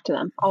them and talk to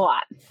them a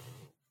lot.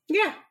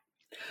 Yeah.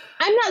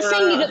 I'm not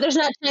saying there's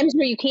not times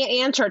where you can't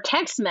answer a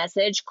text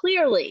message,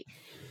 clearly.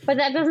 But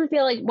that doesn't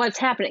feel like what's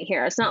happening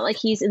here. It's not like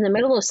he's in the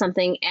middle of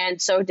something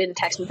and so didn't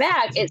text me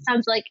back. It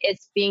sounds like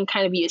it's being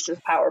kind of used as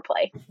power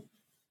play.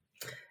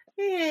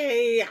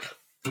 Yeah,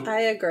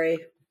 I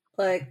agree.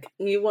 Like,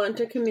 you want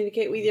to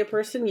communicate with your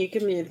person, you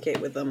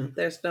communicate with them.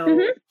 There's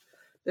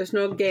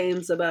no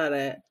games about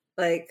it.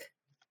 Like,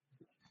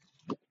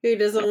 he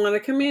doesn't want to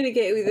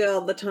communicate with you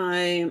all the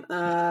time.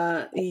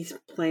 He's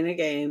playing a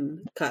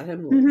game. Cut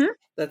him loose.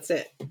 That's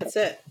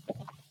it.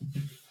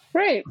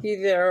 Right. You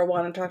either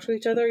want to talk to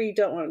each other or you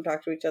don't want to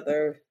talk to each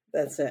other.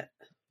 That's it.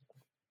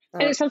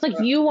 And it sounds like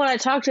you want to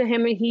talk to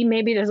him and he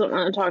maybe doesn't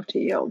want to talk to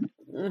you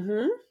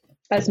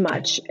as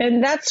much.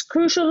 And that's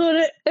crucial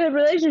to a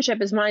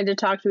relationship, is wanting to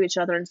talk to each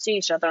other and see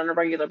each other on a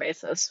regular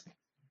basis.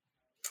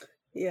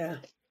 Yeah.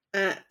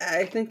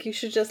 I think you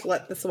should just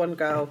let this one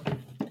go.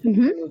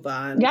 Move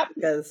on. Yep.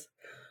 Because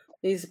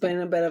he's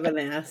been a bit of an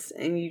ass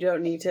and you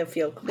don't need to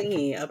feel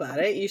clingy about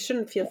it. You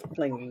shouldn't feel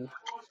clingy.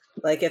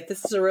 Like, if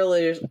this is a real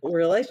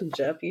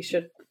relationship, you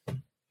should.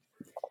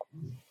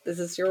 This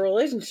is your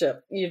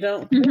relationship. You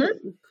don't.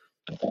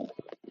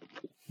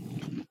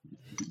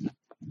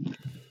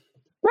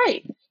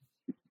 Right.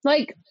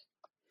 Like,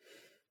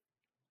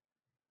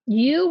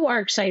 you are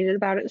excited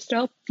about it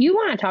still. You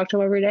want to talk to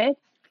him every day.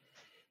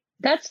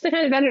 That's the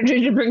kind of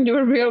energy to bring to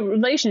a real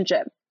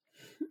relationship.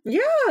 Yeah.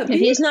 If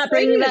he's not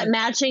bringing that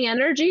matching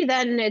energy,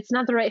 then it's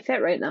not the right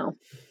fit right now.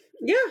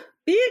 Yeah.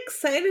 Be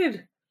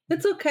excited.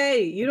 It's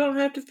okay. You don't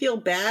have to feel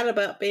bad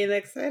about being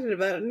excited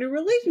about a new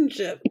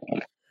relationship.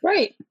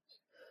 Right.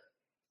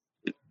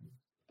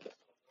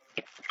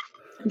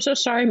 I'm so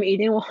sorry I'm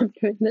eating while I'm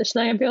doing this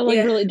thing. I feel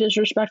like really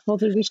disrespectful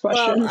to these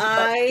questions. Well,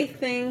 I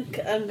think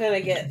I'm going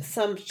to get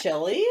some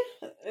chili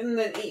and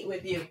then eat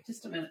with you.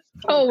 Just a minute.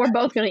 Oh, we're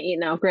both going to eat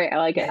now. Great. I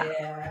like it.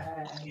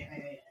 Yeah.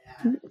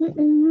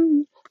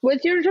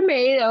 With your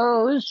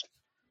tomatoes.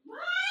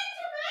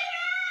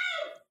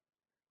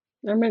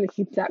 I'm going to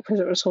keep that because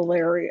it was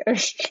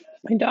hilarious.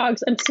 My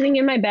dogs, I'm sitting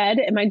in my bed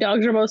and my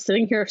dogs are both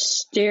sitting here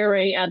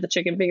staring at the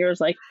chicken fingers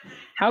like,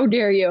 how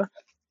dare you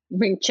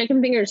bring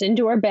chicken fingers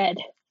into our bed?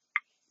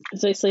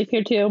 Because they sleep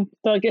here too.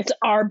 They're like, it's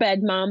our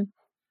bed, Mom.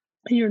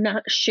 And you're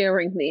not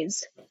sharing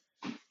these.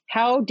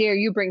 How dare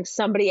you bring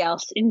somebody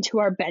else into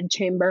our bed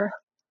chamber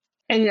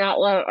and not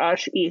let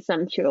us eat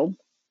them too?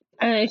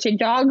 And I say,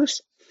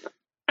 dogs,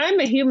 I'm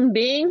a human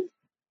being.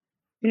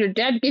 Your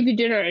dad gave you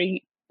dinner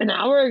an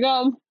hour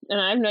ago, and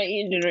I've not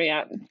eaten dinner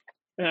yet.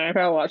 And I've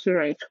had lots to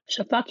drink.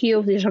 So fuck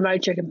you. These are my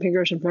chicken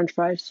fingers and french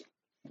fries.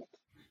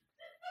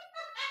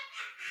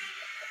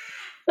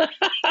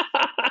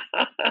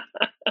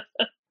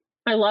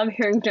 I love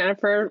hearing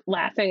Jennifer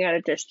laughing at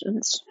a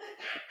distance.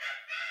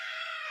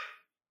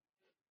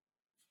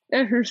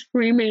 And her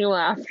screaming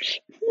laughs.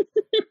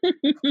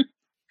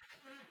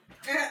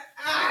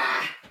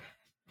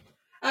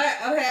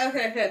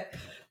 Okay.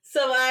 So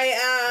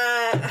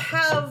I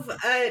have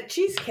a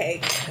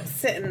cheesecake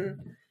sitting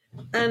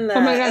on the...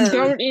 Oh my god,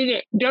 don't eat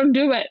it. Don't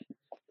do it.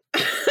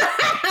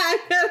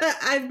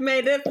 I've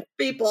made it for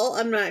people.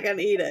 I'm not going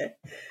to eat it.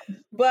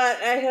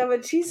 But I have a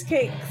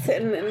cheesecake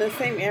sitting in the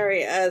same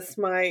area as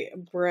my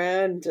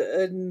brand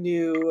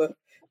new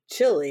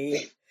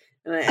chili.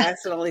 And I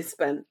accidentally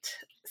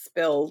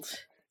spilled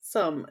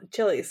some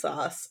chili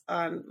sauce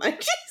on my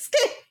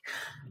cheesecake.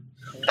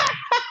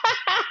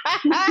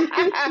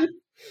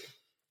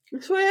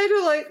 So I had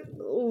to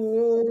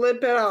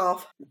lip it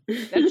off.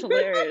 That's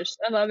hilarious.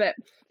 I love it.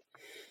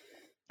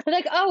 I'm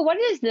like, oh, what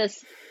is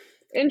this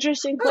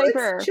interesting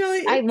flavor? It's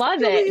chili. I It's love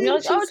chili it. And you're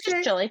and like, oh, it's just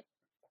cheesecake. chili.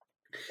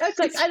 It's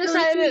like, It's I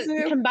decided chili to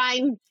cheesecake.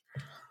 combine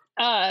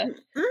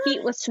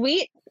heat with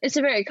sweet. It's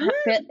a very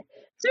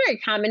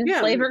common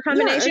flavor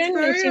combination.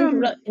 Yeah, It it's seems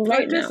very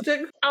right now.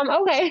 artistic.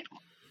 Okay.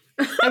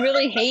 I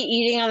really hate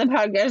eating on the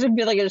podcast. I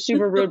feel like it's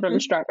super rude, but I'm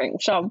starving.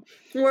 So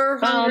We're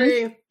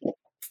hungry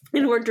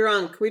and we're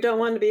drunk. We don't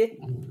want to be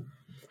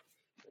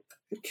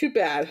too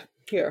bad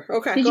here.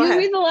 Okay, did go you ahead.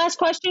 read the last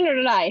question or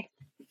did I?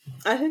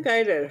 I think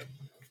I did.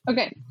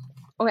 Okay.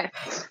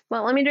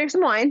 Well, let me drink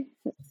some wine.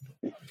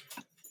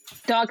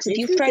 Dogs, if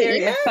You you try to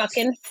eat my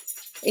serious?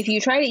 if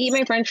you try to eat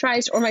my french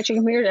fries or my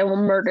chicken fingers, I will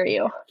murder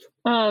you.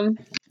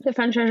 The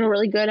french fries are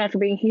really good after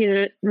being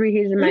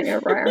reheated in my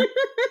air fryer.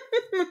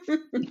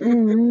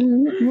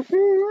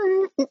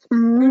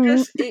 We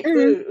just eat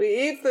food.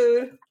 We eat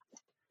food.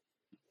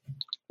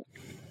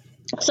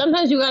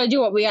 Sometimes you gotta do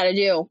what we gotta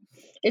do.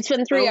 It's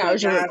been 3 Oh my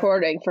hours of God.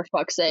 recording, for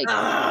fuck's sake.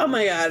 Oh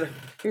my god.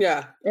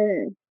 Yeah.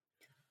 Mm.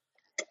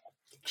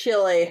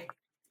 Chili.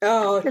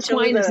 Oh, This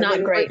chili wine is that I've not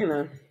been great. working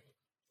on.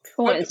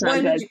 Oh, it's not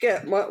wine good. did you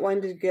get? What wine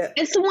did you get?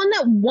 It's the one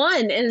that won,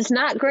 and it's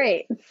not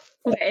great.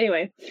 Okay,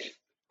 anyway.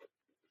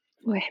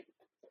 Okay.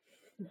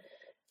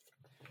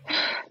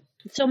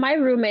 So my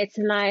roommates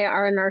and I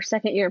are in our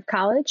second year of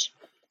college,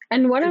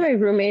 and one of my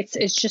roommates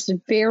is just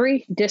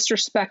very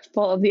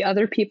disrespectful of the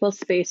other people's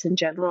space in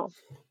general.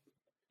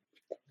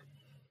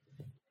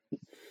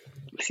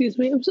 Excuse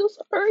me, I'm so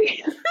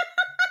sorry.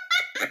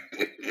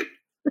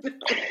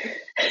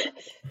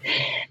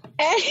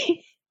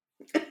 Hey,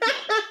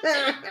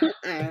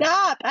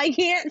 stop! I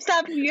can't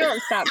stop if you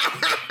don't stop.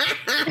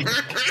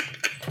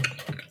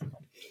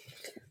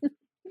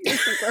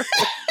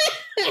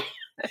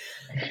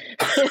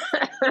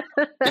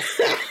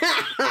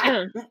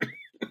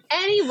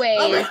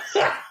 Anyways,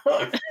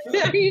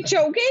 are you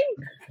choking?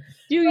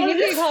 You need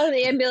to call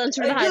the ambulance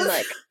for the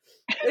Heimlich.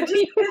 I just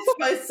pissed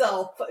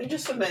myself.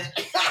 Just a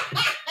minute.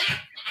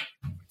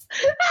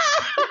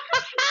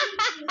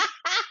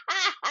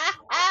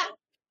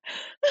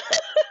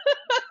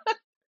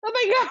 Oh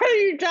my god, are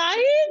you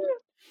dying?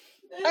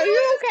 Are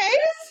you okay?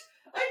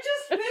 I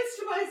just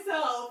pissed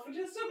myself.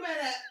 Just a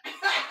minute.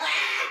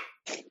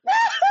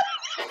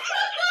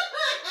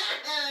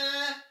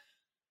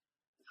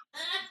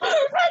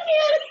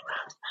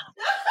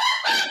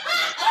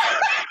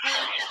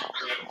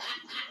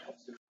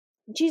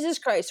 Jesus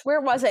Christ, where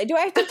was I? Do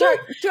I have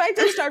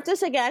to start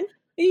this again?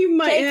 You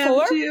might Take have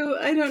 4? to.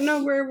 I don't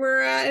know where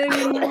we're at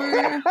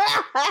anymore.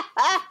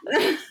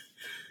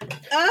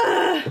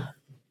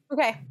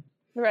 Okay,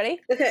 you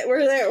ready? Okay,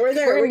 we're there. We're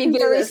there. We're We gonna can be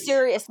do very this.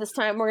 serious this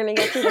time. We're gonna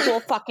get through the whole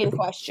fucking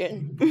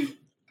question.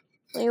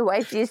 Let me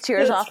wipe these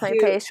tears That's off my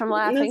cute. face from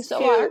laughing That's so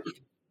cute. hard.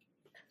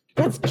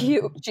 That's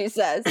cute, she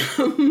says.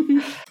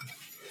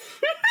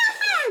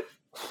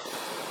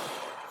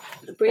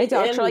 My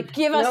dogs are like,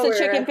 give us the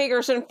chicken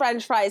fingers and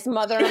french fries,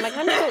 mother. And I'm like,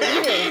 I'm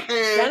still eating.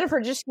 Jennifer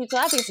just keeps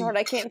laughing so hard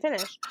I can't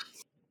finish.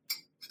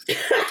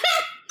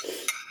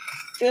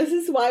 This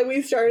is why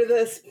we started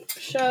this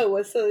show,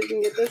 was so we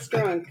can get this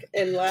drunk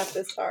and laugh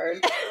this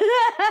hard.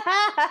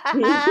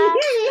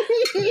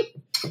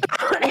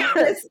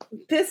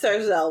 Piss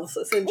ourselves,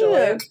 essentially.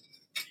 Yeah.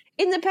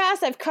 In the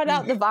past, I've cut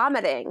out the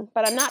vomiting,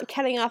 but I'm not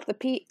cutting off the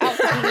peeing.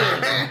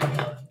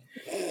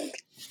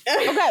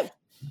 Okay,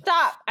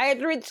 stop. I had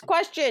to read this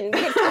question. We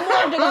have 2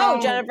 more to go,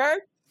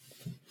 Jennifer.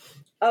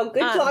 Oh,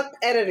 good luck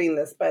editing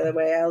this, by the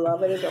way. I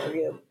love it. Adore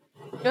you.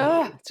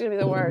 Ugh, it's going to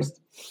be the worst.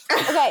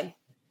 Okay,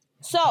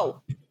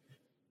 so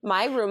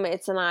My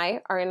roommates and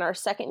I are in our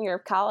second year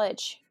of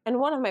college, and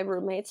one of my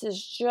roommates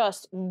is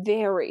just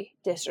very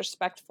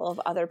disrespectful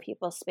of other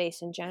people's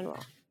space in general.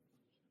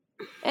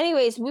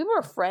 Anyways, we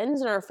were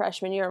friends in our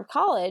freshman year of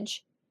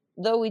college,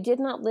 though we did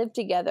not live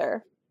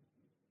together.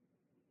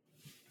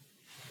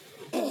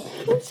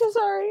 I'm so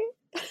sorry.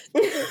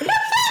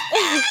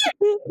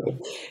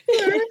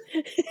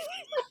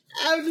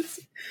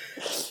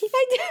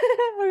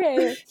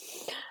 Okay.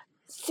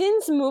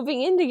 Since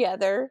moving in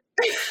together,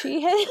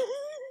 she has...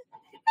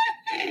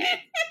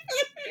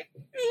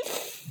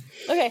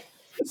 Okay.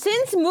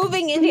 Since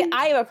moving in,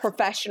 I am a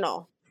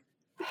professional.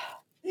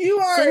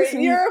 You're a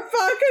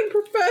fucking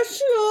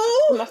professional.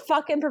 I'm a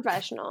fucking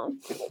professional.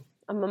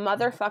 I'm a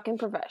motherfucking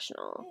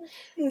professional.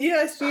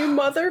 Yes, you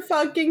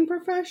motherfucking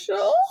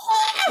professional.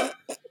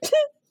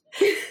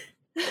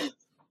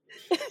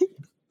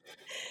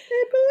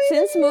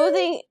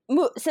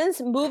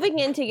 Since moving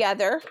in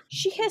together,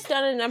 she has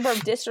done a number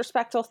of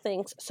disrespectful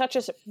things, such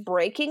as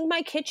breaking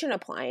my kitchen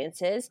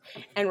appliances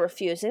and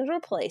refusing to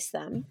replace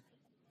them,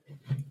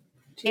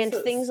 and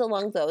things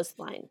along those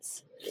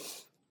lines.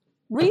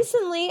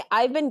 Recently,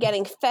 I've been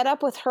getting fed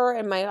up with her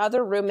and my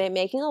other roommate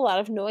making a lot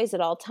of noise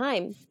at all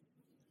time.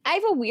 I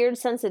have a weird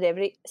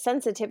sensitivity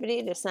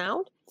to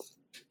sound.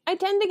 I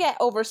tend to get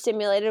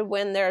overstimulated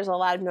when there's a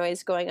lot of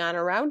noise going on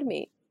around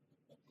me.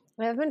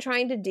 I've been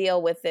trying to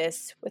deal with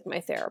this with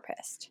my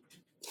therapist.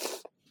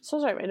 So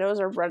sorry, my nose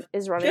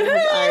is running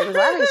because I was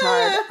laughing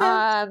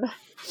hard.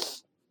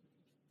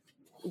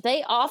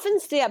 They often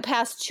stay up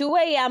past 2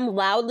 a.m.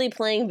 loudly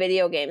playing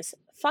video games.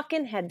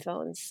 Fucking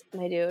headphones,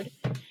 my dude.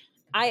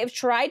 I have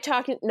tried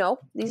talking... No,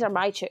 these are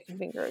my chicken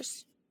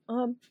fingers.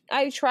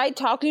 I've tried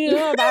talking to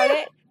them about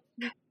it.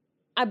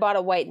 I bought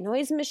a white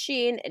noise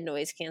machine and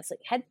noise-canceling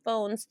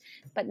headphones,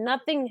 but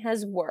nothing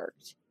has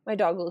worked. My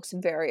dog looks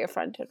very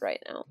affronted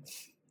right now.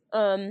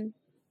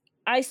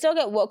 I still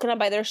get woken up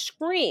by their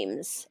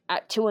screams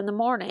at 2 a.m.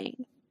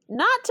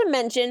 Not to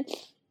mention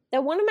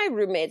that one of my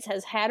roommates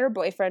has had her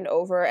boyfriend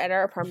over at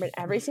our apartment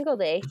every single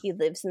day. He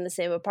lives in the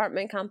same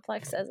apartment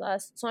complex as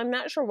us, so I'm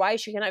not sure why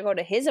she cannot go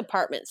to his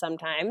apartment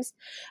sometimes.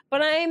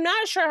 But I'm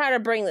not sure how to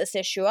bring this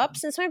issue up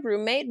since my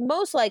roommate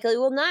most likely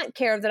will not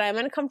care that I'm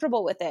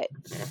uncomfortable with it.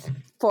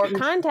 For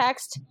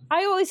context,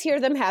 I always hear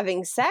them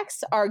having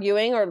sex,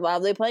 arguing, or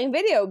loudly playing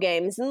video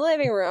games in the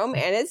living room,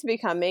 and it's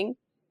becoming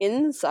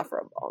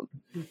insufferable.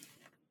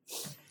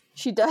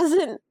 She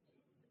doesn't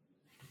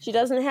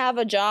have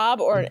a job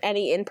or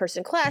any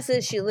in-person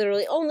classes. She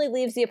literally only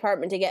leaves the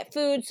apartment to get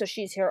food, so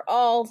she's here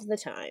all the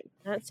time.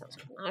 That sounds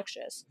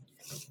obnoxious.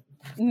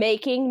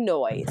 Making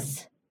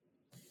noise.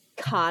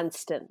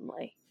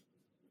 Constantly.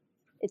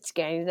 It's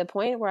getting to the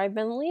point where I've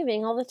been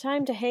leaving all the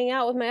time to hang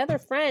out with my other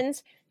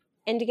friends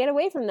and to get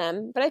away from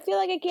them, but I feel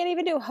like I can't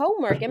even do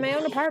homework in my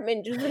own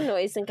apartment due to the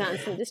noise and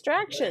constant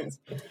distractions.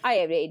 I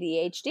have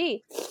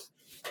ADHD.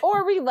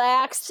 Or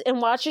relax and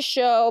watch a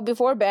show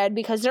before bed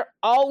because they're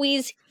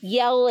always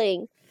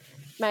yelling.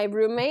 My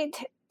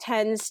roommate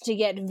tends to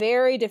get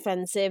very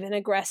defensive and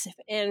aggressive,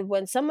 and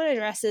when someone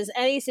addresses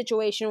any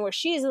situation where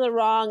she's in the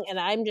wrong and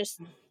I'm just...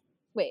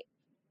 Wait.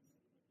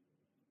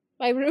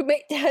 My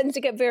roommate tends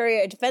to get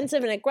very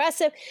defensive and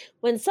aggressive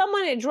when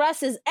someone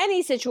addresses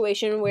any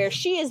situation where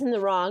she is in the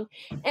wrong,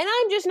 and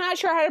I'm just not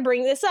sure how to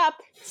bring this up.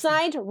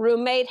 Signed,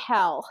 Roommate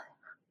Hell.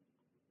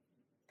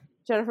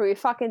 Jennifer, we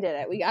fucking did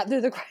it. We got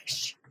through the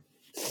question.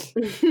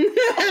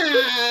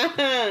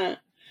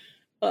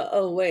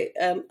 Oh, wait.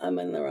 I'm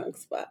in the wrong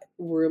spot.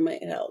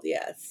 Roommate Hell,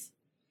 yes.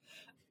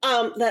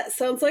 That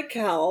sounds like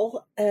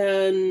hell.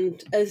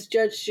 And as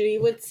Judge Judy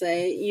would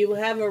say, you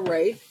have a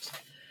right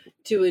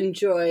to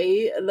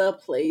enjoy the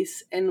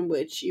place in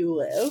which you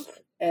live.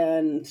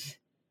 And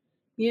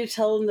you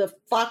tell them to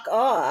fuck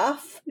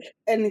off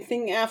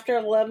anything after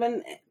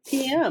 11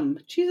 p.m.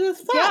 Jesus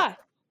fuck. Yeah.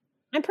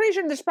 I'm pretty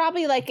sure there's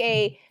probably like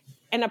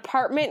an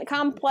apartment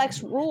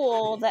complex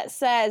rule that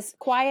says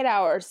quiet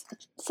hours.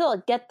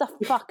 Scylla, get the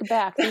fuck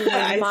back. These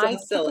are my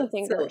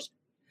fingers.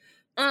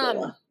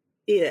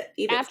 Eat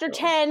it, after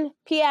 10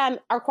 p.m.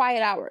 are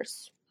quiet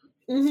hours.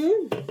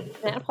 Mm-hmm. And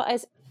that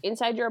applies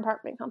inside your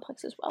apartment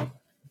complex as well.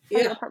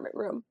 Yeah. Your apartment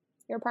room.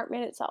 Your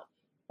apartment itself.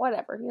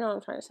 Whatever. You know what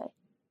I'm trying to say.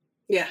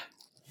 Yeah.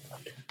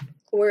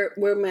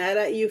 We're mad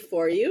at you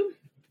for you.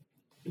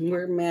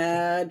 We're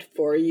mad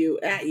for you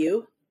at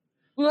you.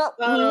 Well,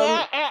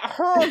 mad at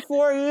her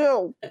for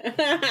you.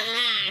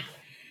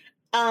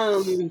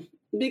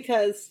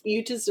 Because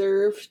you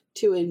deserve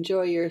to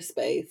enjoy your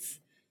space.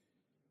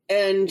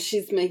 And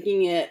she's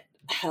making it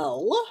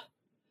hell.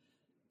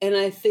 And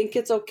I think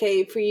it's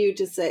okay for you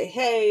to say,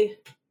 hey,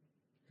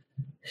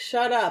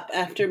 shut up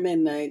after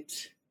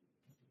midnight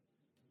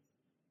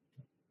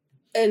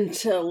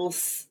until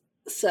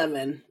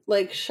 7.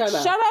 Like, shut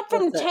up. Shut up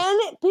from 10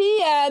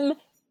 p.m.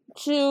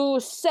 to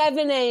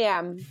 7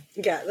 a.m.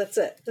 Yeah, that's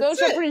it.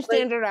 Those are pretty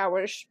standard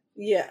hours.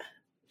 Yeah.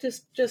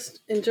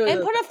 Just enjoy it.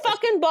 And put a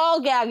fucking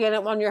ball gag in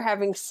it when you're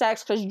having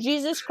sex, because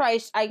Jesus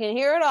Christ, I can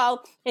hear it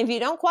all. If you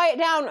don't quiet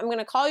down, I'm going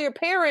to call your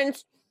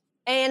parents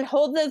and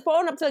hold the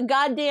phone up to the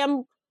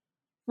goddamn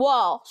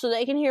wall so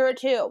they can hear it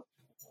too.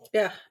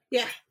 Yeah.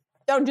 Yeah.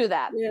 Don't do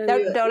that. Yeah,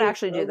 Don't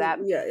actually do that.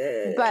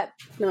 Yeah. But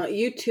no,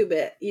 YouTube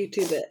it.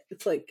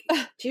 It's like,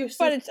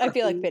 but it's, I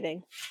feel like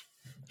fitting.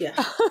 Yeah.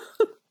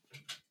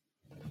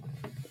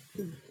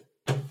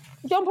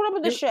 Don't put up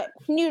with this shit.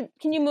 Can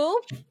you move?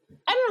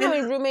 I don't know how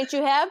many roommates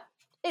you have.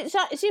 It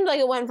seems like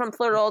it went from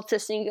plural to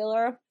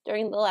singular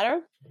during the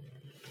letter.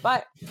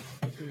 But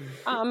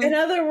in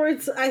other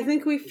words, I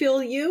think we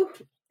feel you,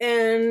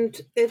 and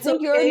it's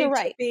okay you're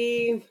right.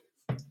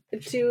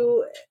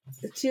 to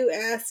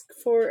ask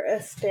for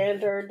a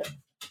standard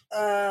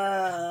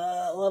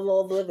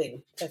level of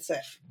living. That's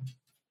it.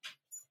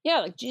 Yeah,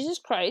 like Jesus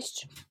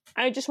Christ,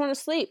 I just want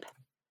to sleep.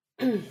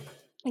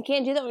 I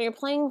can't do that when you're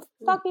playing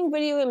fucking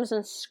video games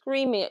and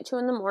screaming at 2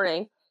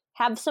 a.m.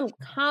 Have some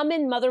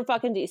common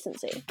motherfucking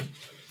decency.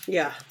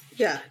 Yeah.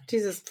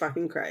 Jesus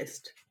fucking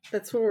Christ.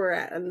 That's where we're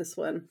at on this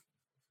one.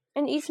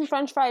 And eat some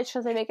French fries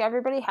because they make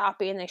everybody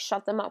happy and they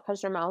shut them up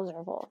because their mouths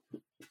are full.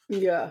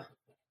 Yeah.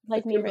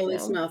 Like me right now.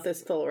 Kimberly's mouth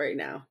is full right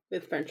now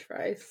with French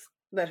fries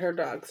that her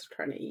dog's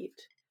trying to eat.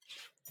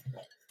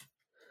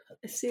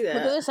 I see that.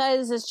 Look at the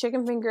size of this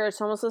chicken finger.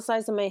 It's almost the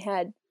size of my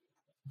head.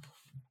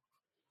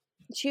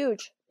 It's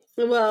huge.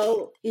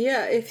 Well,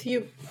 yeah, if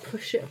you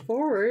push it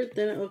forward,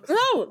 then it looks...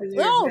 No,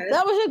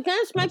 that was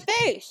against my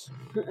face.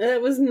 It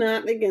was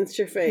not against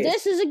your face.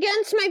 This is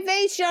against my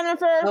face,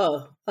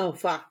 Jennifer. Oh,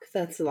 fuck.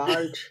 That's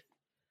large.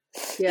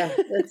 Yeah,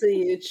 that's a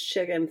huge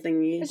chicken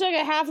thingy. It's like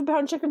a half a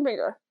pound chicken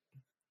finger.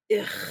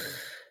 Ugh.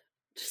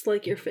 Just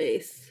like your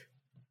face.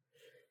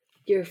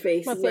 Your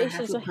face my is face a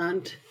half is a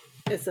pound.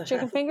 It's a chicken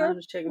half finger? a pound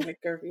of chicken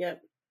finger,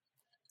 yep.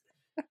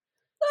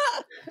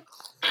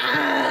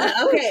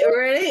 Okay,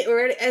 ready?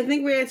 I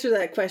think we answered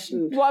that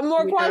question. One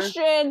more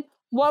question.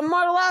 One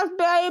more left,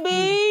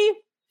 baby.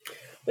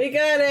 We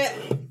got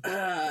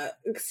it.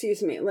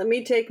 Excuse me. Let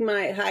me take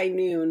my high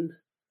noon.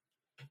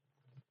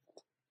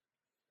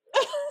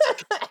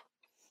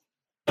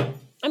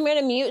 I'm going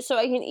to mute so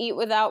I can eat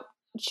without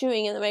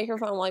chewing in the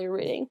microphone while you're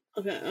reading.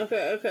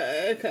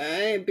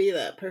 Okay. Be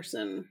that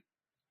person.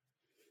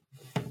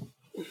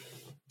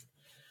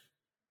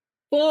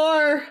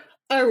 For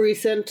a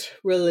recent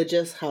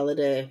religious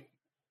holiday,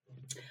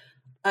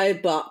 I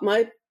bought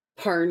my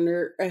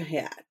partner a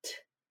hat.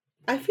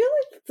 I feel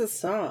like it's a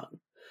song.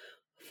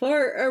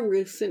 For a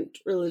recent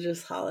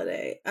religious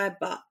holiday, I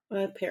bought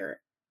my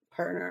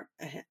partner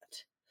a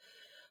hat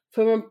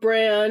from a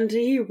brand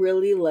he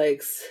really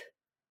likes.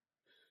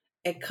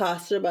 It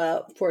cost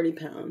about 40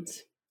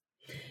 pounds.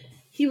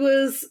 He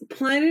was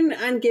planning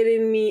on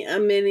getting me a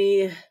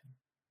mini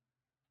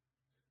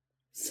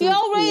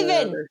Gil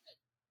Raven.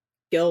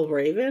 Gil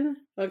Raven?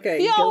 Okay.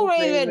 Gil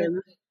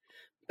Raven.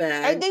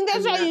 Bag. I think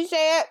that's how you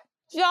say it.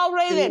 Gil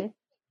Raven.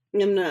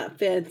 I'm not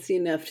fancy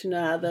enough to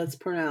know how that's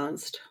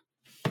pronounced.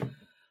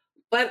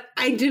 But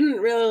I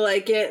didn't really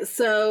like it,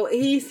 so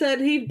he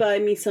said he'd buy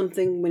me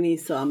something when he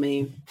saw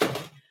me.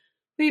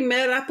 We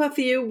met up a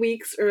few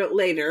weeks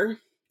later.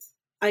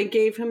 I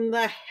gave him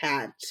the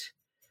hat.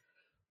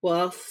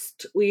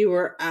 Whilst we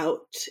were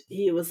out,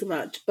 he was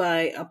about to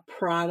buy a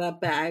Prada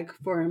bag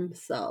for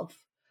himself.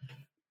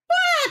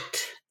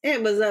 But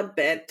it was a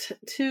bit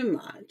too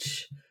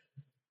much.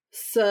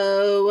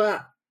 So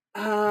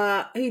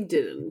he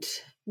didn't.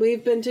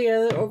 We've been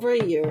together over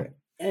a year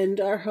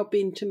and are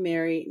hoping to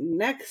marry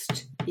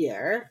next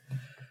year.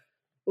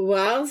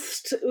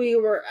 Whilst we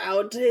were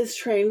out, his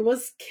train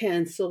was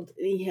canceled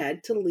and he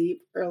had to leave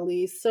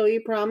early, so he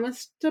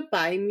promised to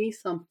buy me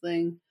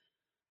something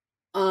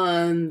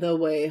on the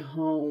way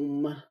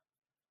home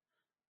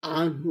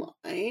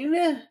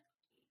online.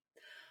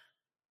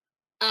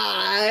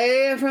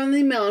 From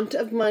the amount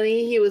of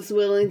money he was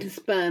willing to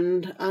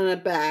spend on a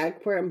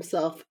bag for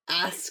himself,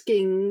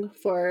 asking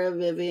for a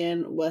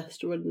Vivienne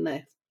Westwood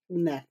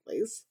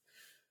necklace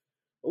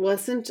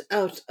wasn't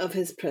out of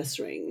his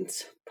price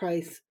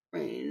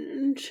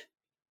range.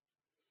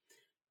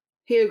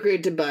 He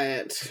agreed to buy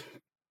it.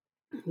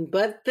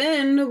 But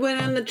then, when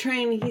on the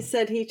train, he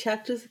said he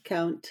checked his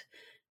account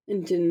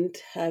and didn't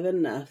have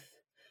enough.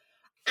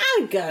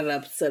 I got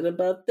upset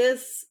about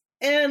this,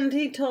 and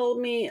he told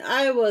me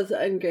I was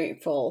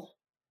ungrateful.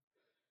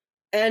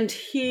 And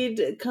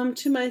he'd come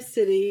to my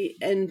city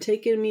and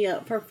taken me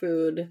out for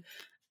food,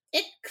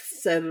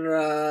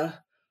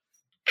 etc.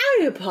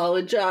 I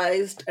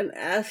apologized and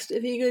asked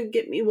if he could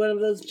get me one of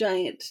those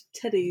giant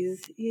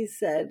teddies he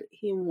said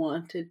he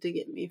wanted to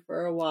get me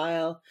for a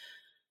while.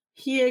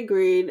 He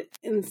agreed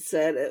and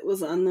said it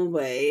was on the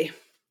way.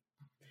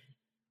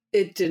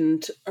 It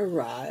didn't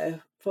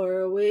arrive for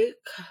a week.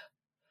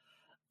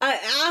 I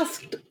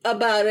asked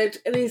about it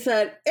and he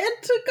said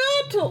it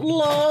got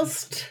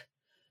lost.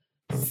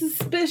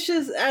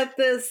 Suspicious at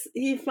this,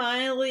 he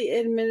finally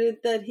admitted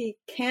that he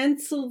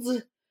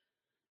canceled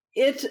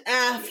it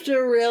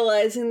after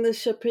realizing the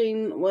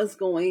shipping was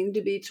going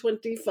to be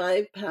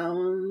 25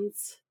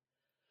 pounds.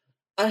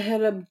 I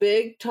had a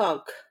big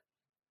talk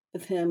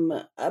with him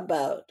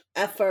about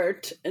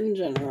effort in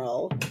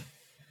general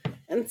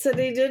and said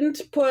he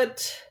didn't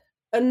put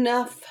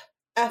enough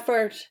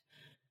effort,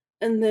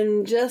 and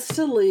then just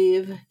to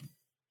leave,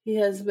 he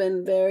has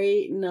been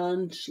very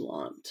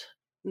nonchalant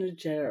in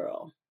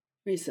general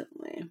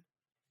recently.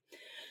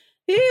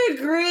 He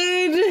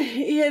agreed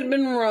he had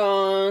been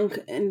wrong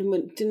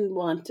and didn't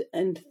want to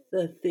end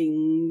the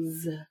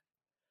things.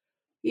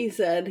 He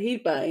said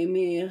he'd buy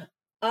me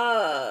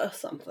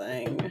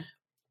something.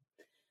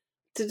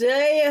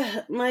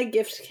 Today, my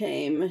gift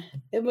came.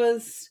 It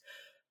was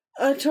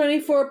a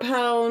 24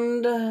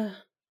 pounds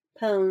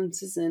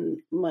is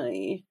in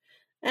money,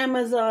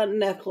 Amazon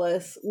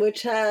necklace,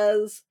 which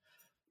has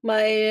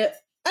my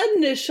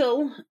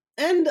initial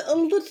and a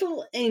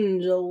little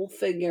angel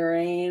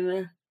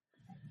figurine.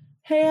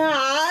 He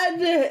had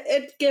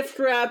it gift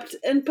wrapped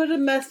and put a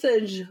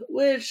message,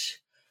 which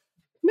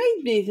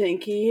made me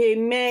think he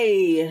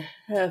may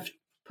have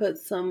put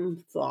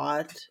some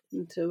thought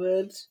into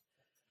it.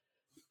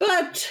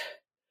 But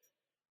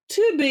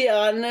to be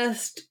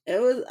honest,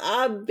 it was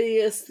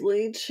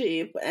obviously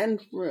cheap and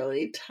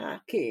really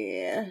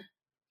tacky.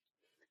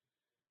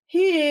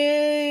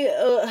 He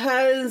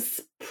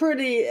has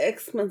pretty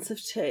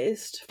expensive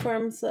taste for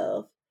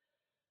himself,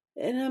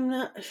 and I'm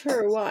not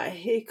sure why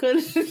he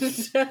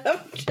couldn't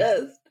have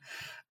just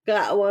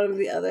got one of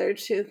the other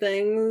two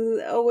things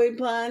we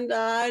planned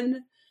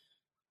on.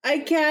 I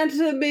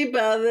can't be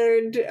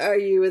bothered to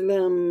argue with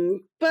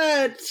him,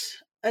 but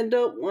I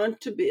don't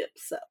want to be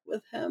upset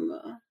with him.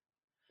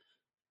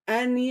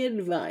 Any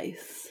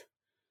advice?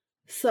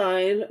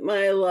 Signed,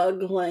 my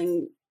love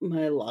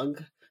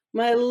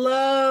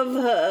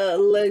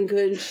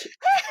language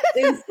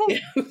is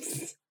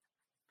gifts.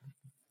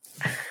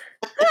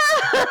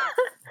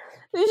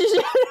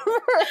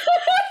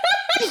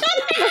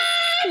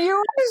 You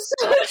were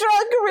so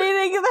drunk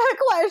reading that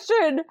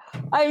question.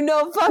 I have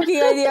no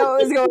fucking idea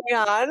what was going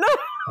on.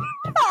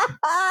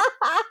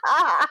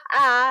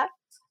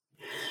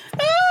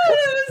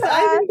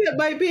 I think it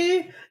might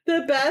be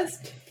the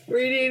best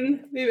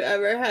reading we've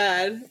ever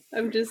had.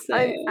 I'm just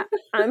saying.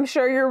 I'm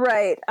sure you're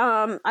right.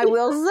 I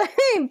will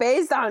say,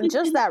 based on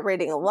just that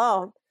reading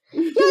alone,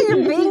 yeah,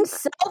 you're being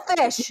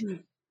selfish.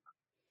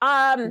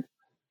 I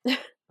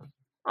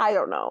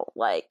don't know.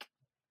 Like,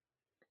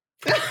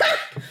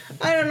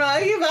 I don't know.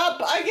 I give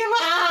up.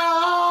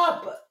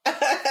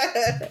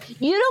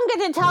 you don't get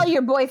to tell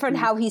your boyfriend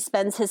how he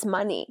spends his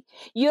money.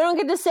 You don't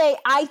get to say,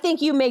 I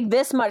think you make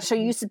this much, so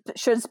you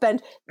should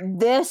spend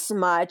this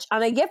much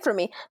on a gift for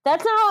me.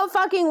 That's not how it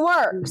fucking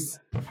works.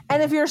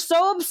 And if you're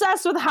so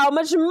obsessed with how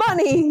much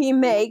money he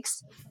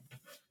makes,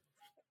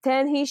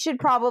 then he should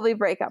probably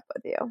break up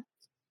with you.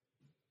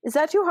 Is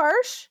that too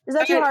harsh? Is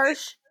that too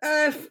harsh?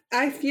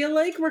 I feel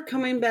like we're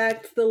coming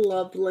back to the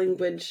love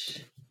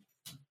language.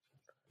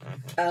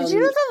 Did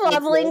you know the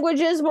love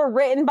languages were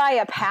written by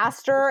a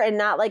pastor and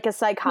not like a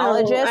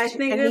psychologist? No, I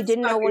think and it's he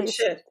didn't know what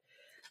shit.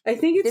 I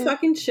think it's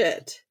fucking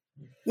shit.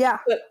 Yeah.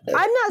 But,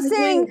 I'm not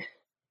saying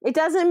it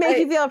doesn't make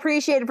you feel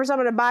appreciated for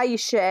someone to buy you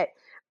shit,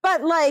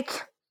 but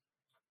like,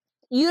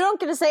 you don't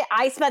get to say,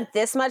 I spent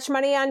this much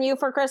money on you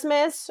for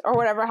Christmas or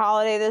whatever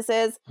holiday this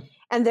is,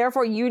 and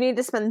therefore you need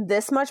to spend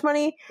this much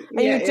money,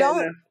 and you don't.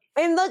 Yeah.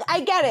 And look,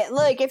 I get it.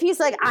 Look, if he's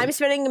like, I'm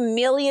spending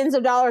millions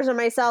of dollars on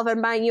myself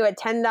and buying you a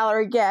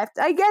 $10 gift,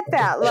 I get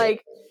that.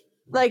 Like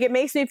it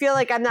makes me feel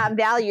like I'm not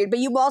valued, but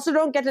you also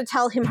don't get to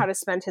tell him how to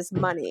spend his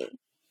money.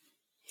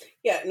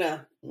 Yeah,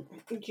 no.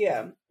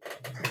 Yeah.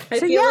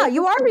 So yeah,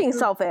 you are being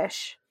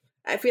selfish.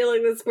 I feel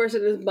like this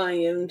person is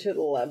buying into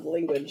the love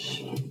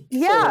language.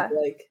 Yeah. So,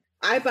 like,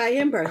 I buy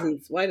him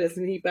presents. Why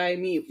doesn't he buy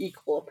me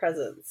equal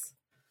presents?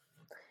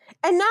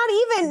 And not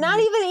even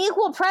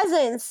equal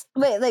presents.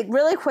 Wait, like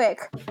really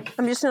quick.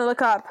 I'm just gonna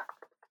look up.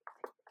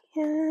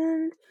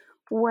 And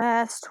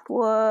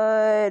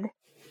Westwood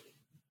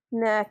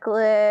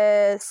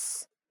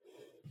necklace.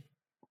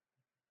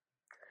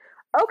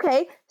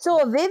 Okay, so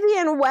a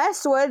Vivienne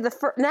Westwood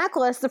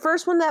necklace, the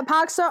first one that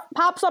pops up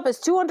is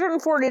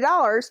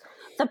 $240.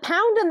 The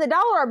pound and the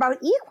dollar are about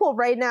equal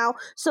right now.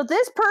 So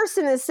this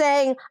person is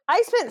saying,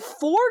 I spent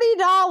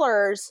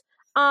 $40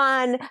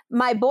 on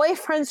my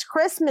boyfriend's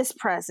Christmas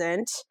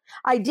present.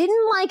 I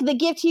didn't like the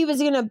gift he was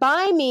going to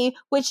buy me,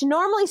 which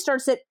normally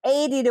starts at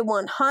 $80 to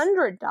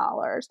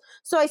 $100.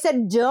 So I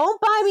said,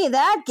 don't buy me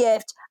that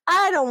gift.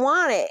 I don't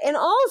want it. And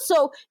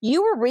also,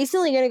 you were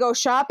recently going to go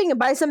shopping and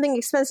buy something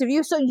expensive.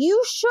 So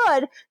you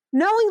should,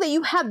 knowing that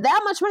you have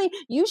that much money,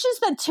 you should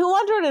spend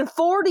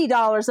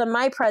 $240 on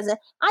my present.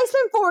 I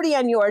spent $40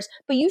 on yours,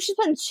 but you should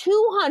spend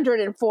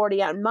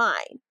 $240 on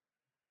mine.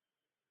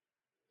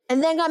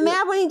 And then got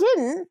mad when he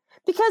didn't.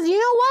 Because you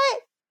know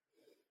what?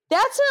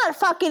 That's not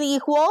fucking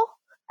equal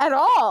at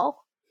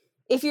all.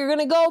 If you're going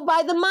to go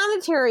by the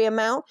monetary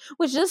amount,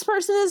 which this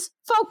person is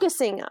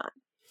focusing on.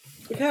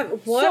 God,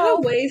 what a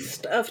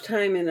waste of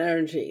time and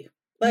energy.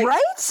 Like,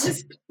 right?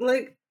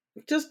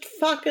 Just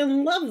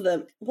fucking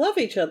love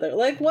each other.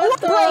 Like,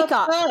 what the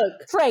breakup,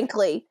 fuck?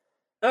 Frankly.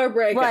 Or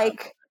break up.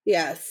 Like,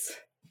 yes.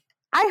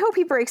 I hope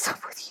he breaks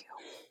up with you.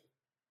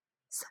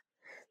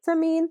 I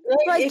mean,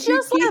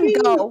 just let him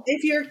go.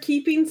 If you're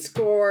keeping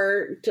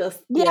score,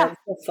 just give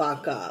the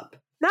fuck up.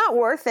 Not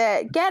worth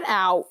it. Get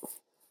out.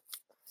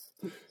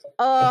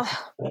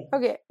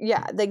 Okay,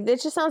 yeah, like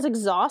this just sounds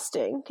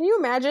exhausting. Can you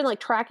imagine like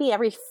tracking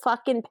every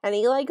fucking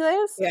penny like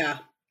this?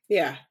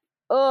 Yeah.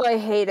 Oh, I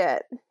hate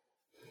it.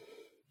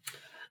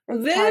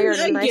 I'm Then tired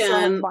and I still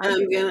again,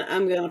 haven't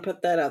I'm gonna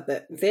put that out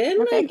there.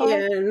 Then Okay, go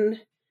ahead. again,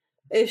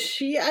 if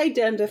she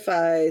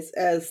identifies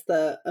as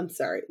the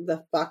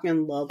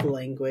fucking love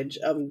language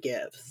of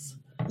gifts.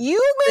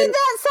 You made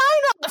that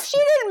sign off. She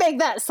didn't make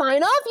that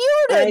sign off.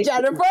 You did, I-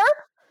 Jennifer.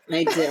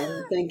 I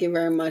did. Thank you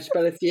very much.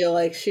 But I feel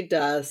like she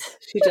does.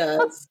 She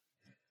does.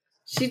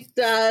 She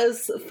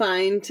does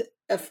find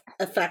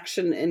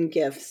affection in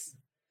gifts.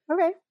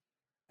 Okay.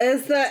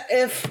 Is that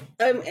if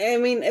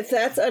if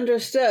that's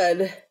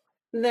understood,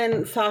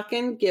 then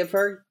fucking give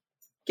her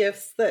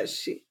gifts that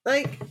she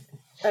like.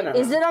 I don't know.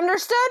 Is it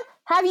understood?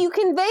 Have you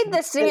conveyed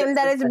this to him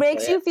that it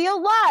makes you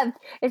feel loved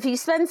if he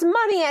spends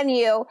money on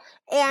you?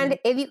 And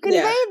if you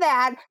convey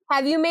that,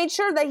 have you made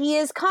sure that he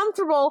is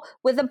comfortable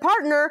with a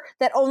partner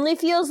that only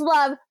feels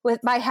love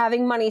by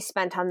having money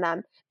spent on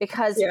them?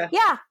 Because,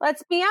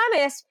 let's be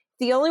honest,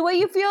 the only way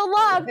you feel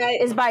love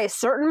is by a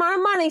certain amount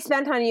of money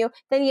spent on you.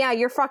 Then,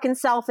 you're fucking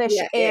selfish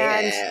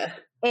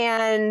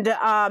and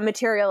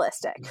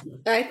materialistic.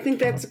 I think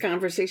that's a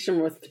conversation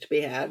worth to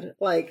be had.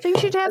 Like, so you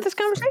should have this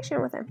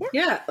conversation with him.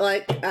 Yeah,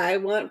 like I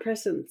want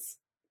presents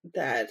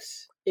that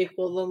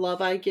equal the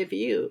love I give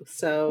you.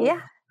 So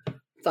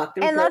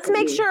fucking. And let's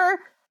make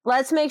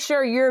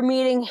sure you're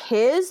meeting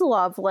his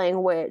love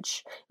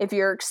language. If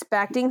you're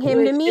expecting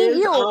him to meet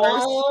yours,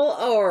 all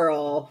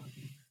oral.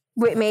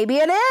 Maybe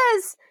it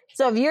is.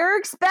 So if you're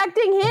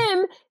expecting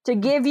him to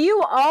give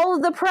you all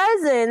of the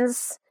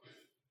presents,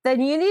 then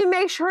you need to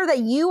make sure that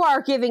you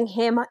are giving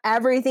him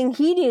everything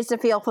he needs to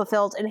feel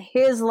fulfilled in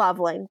his love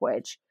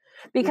language.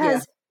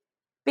 Because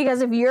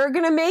if you're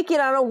going to make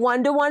it on a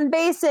one-to-one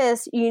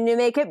basis, you need to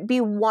make it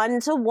be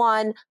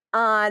one-to-one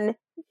on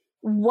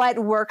what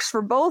works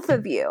for both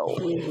of you.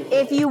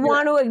 If you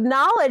want to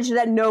acknowledge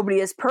that nobody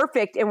is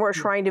perfect and we're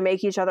trying to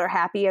make each other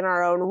happy in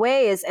our own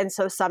ways, and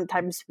so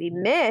sometimes we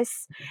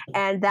miss,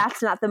 and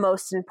that's not the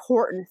most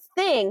important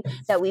thing,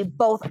 that we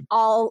both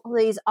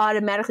always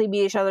automatically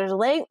be each other's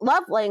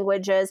love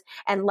languages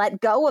and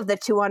let go of the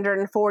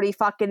 $240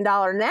 fucking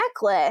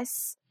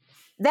necklace,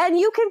 then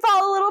you can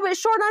fall a little bit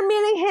short on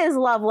meeting his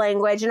love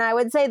language. And I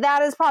would say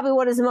that is probably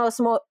what is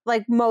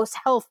most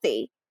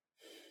healthy.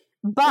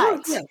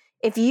 But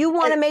if you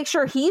want to make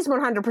sure he's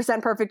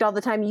 100% perfect all the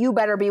time, you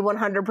better be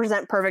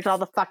 100% perfect all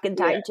the fucking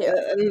time too.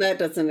 And that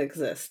doesn't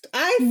exist.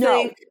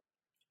 I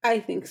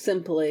think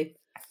simply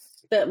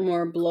that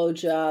more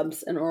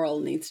blowjobs and oral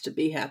needs to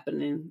be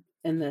happening,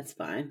 and that's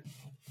fine.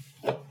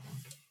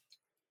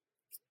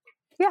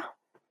 Yeah,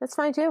 that's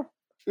fine too.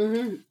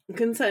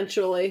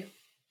 Consensually.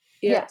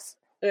 Yes.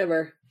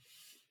 Whatever.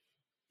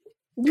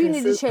 You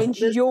need to change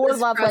your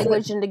love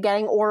language into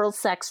getting oral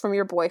sex from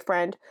your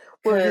boyfriend.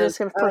 We're just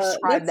going to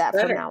prescribe that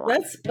from now on.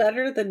 That's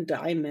better than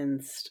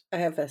diamonds, I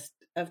have to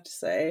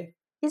say.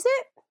 Is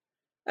it?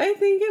 I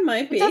think it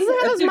might be. It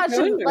doesn't have as much,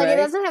 it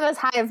doesn't have as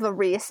high of a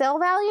resale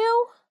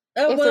value.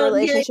 Oh, if the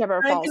relationship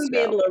ever falls through. I'm going to be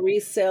able to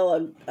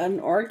resell an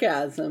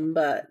orgasm,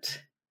 but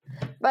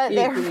you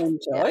can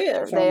enjoy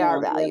it. They are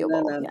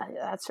valuable. Yeah,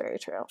 that's very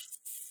true.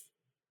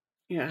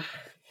 Yeah.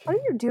 What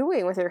are you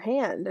doing with your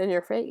hand and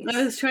your face?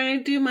 I was trying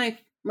to do my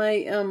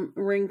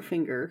ring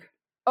finger.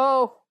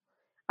 Oh,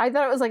 I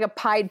thought it was like a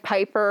Pied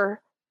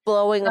Piper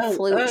blowing a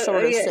flute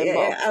sort of symbol.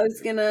 Yeah. I was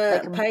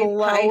gonna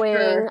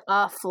blowing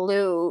a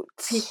flute.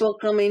 People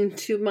coming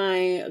to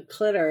my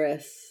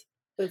clitoris.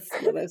 That's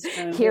what I was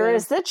trying to do. Here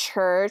is the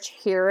church.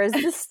 Here is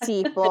the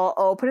steeple.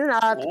 Open it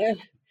up.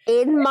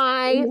 In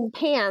my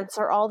pants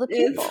are all the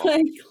people. It's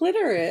my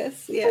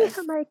clitoris. Yes.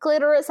 My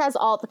clitoris has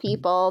all the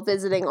people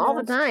visiting all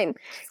the time,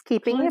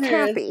 keeping it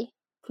happy.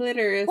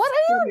 Clitoris. What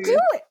are you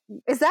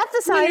doing? Is that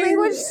the sign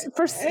language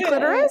for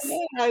clitoris?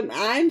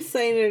 I'm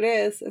saying it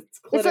is. It's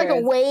clitoris. It's like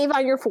a wave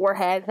on your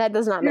forehead. That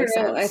does not make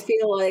sense. I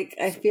feel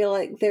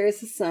like there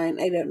is a sign.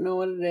 I don't know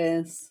what it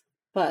is,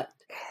 but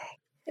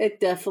it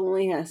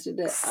definitely has to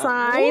do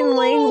sign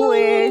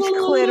language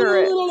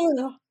clitoris.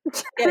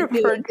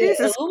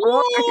 Jesus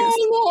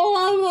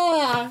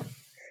Christ.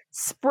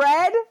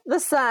 Spread the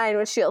sign,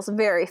 which feels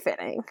very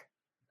fitting.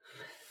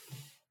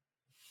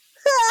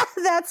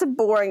 That's a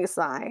boring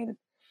sign. Do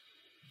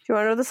you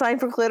want to know what the sign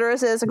for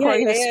clitoris is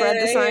according to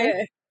Spread the Sign?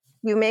 Yeah.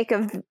 You make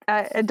a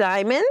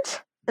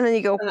diamond, and then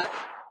you go...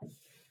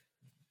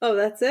 oh,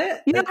 that's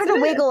it? You don't have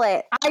to wiggle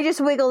it. I just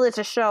wiggled it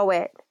to show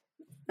it.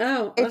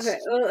 Oh, okay.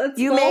 Well,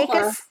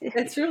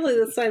 it's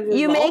really the sign of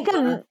you vulva, make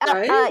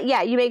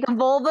right? You make a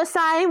vulva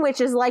sign, which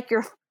is like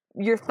your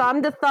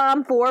thumb to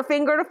thumb,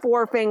 forefinger to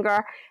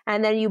forefinger,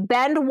 and then you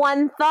bend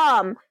one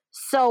thumb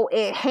so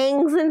it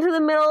hangs into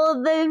the middle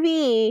of the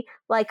V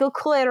like a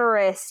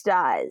clitoris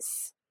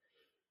does.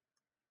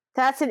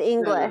 That's in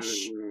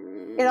English.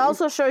 It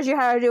also shows you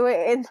how to do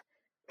it in...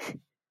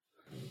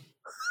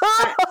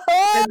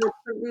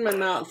 my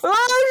mouth.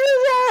 Oh, shows you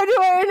how to do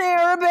it in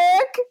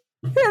Arabic.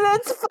 And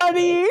that's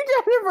funny,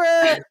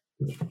 Jennifer.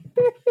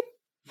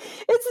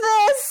 It's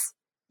this.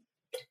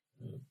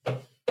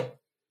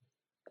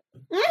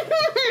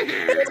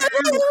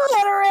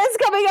 clitoris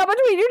coming up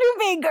between your two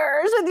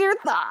fingers with your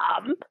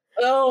thumb.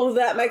 Oh,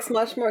 that makes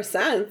much more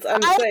sense. I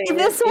like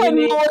this one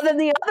more than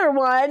the other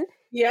one.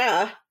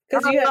 Yeah,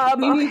 because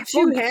you need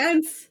two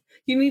hands.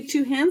 You need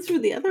two hands for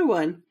the other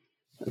one.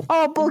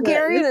 Oh,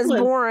 Bulgarian is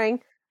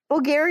boring.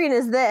 Bulgarian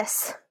is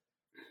this.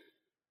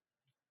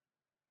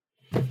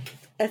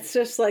 It's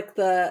just like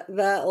the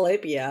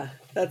labia.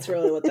 That's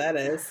really what that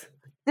is.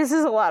 This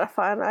is a lot of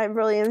fun. I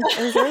really am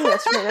enjoying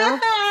this right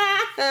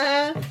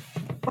now.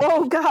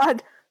 Oh,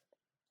 God.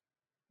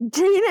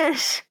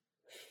 Danish.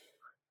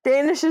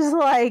 Danish is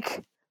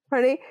like,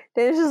 ready?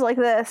 Danish is like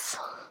this.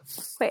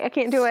 Wait, I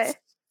can't do it.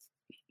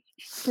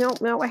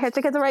 No, I have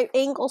to get the right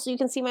angle so you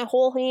can see my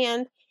whole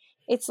hand.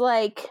 It's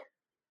like...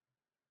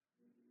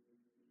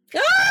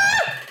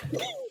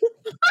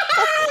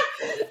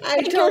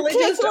 I totally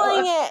just...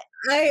 it.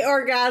 I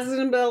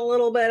orgasmed a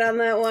little bit on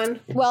that one.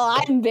 Well,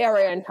 I'm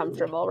very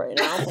uncomfortable right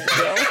now.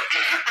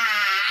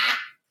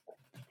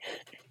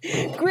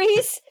 Thank you.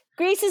 Greece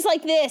is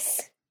like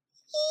this.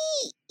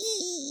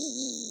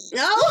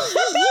 No,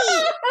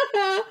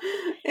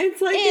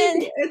 it's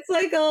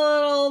like a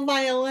little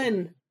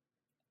violin.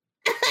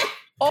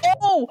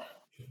 Oh,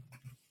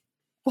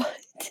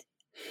 what?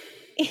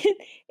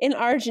 In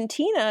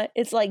Argentina,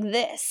 it's like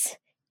this.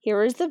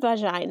 Here is the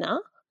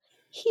vagina.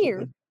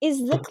 Here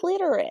is the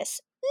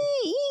clitoris.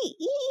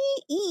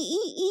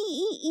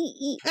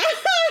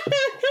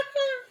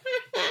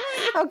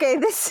 Okay,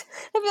 this,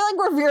 I feel like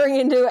we're veering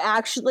into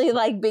actually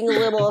like being a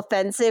little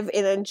offensive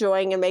and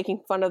enjoying and making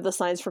fun of the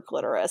signs for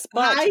clitoris.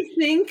 But I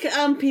think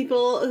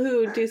people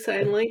who do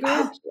sign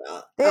language,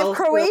 they have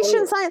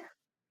Croatian sign.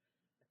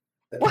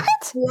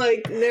 What?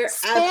 Like they're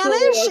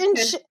Spanish and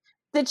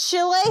the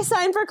Chile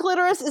sign for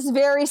clitoris is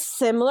very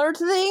similar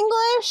to the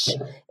English,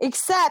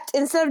 except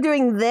instead of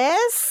doing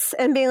this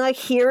and being like,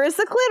 here is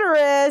the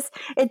clitoris,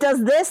 it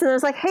does this, and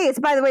it's like, hey, it's,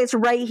 by the way, it's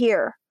right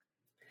here.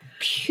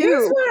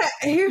 Here's what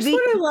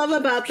I love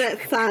about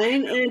that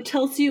sign, and it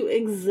tells you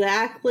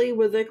exactly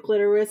where the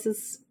clitoris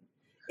is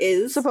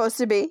supposed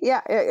to be.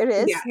 Yeah, it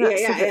is.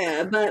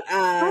 Yeah. But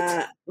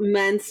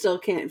men still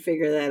can't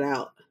figure that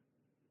out.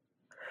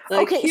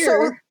 Like, okay,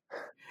 here,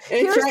 so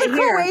here's right the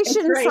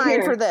Croatian right sign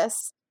here. for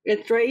this.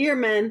 It's right here,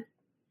 men.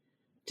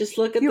 Just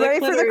look at you the ready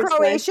clitoris. for the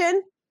Croatian?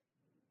 Man.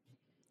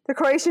 The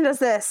Croatian does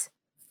this.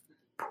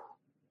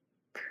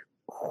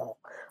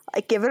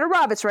 Like, give it a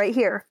rub. It's right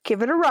here.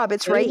 Give it a rub.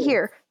 It's right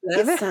here.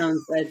 That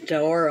sounds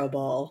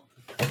adorable.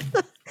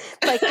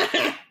 Like,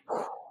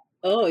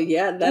 oh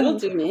yeah, that'll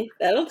do me.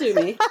 That'll do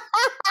me.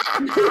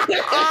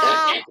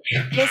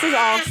 This is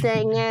all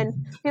staying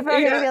in. People are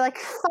going to be like,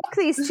 fuck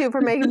these two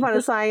for making fun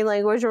of sign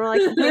language. And we're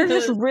like, we're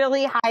just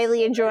really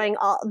highly enjoying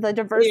all the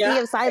diversity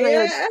of sign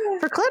language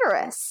for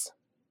clitoris.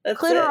 That's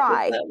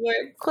clitori.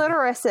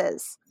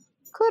 Clitorises.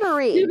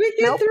 Clitory. Did we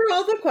get through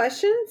all the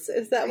questions?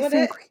 Is that what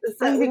it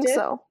is? I think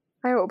so.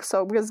 I hope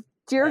so, because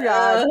dear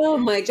God. Oh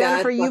my God.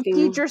 Jennifer, you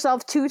peed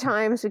yourself 2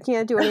 times. We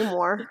can't do any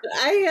more.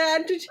 I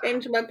had to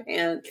change my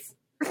pants.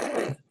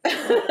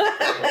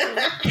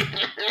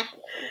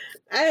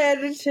 I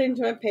had to change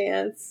my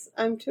pants.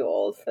 I'm too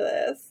old for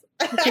this.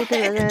 I'm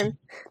keeping it in.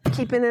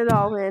 Keeping it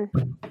all in.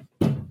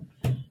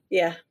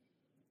 Yeah.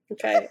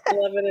 Okay. I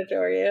love and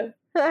adore you.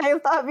 I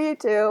love you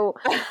too.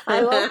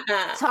 I will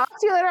talk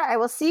to you later. I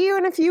will see you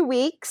in a few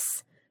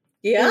weeks.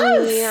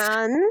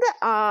 Yes. And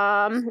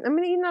I'm going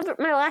to eat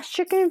my last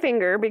chicken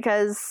finger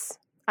because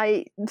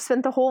I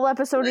spent the whole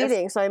episode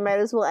eating, so I might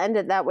as well end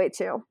it that way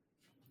too.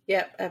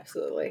 Yep,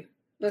 absolutely.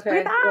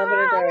 Okay. Bye. Love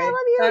and adore you. I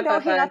love you. Bye,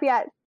 Don't hang up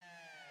yet.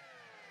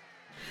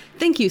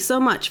 Thank you so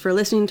much for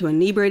listening to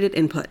Inebriated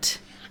Input.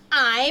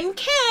 I'm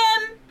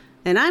Kim.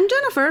 And I'm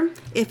Jennifer.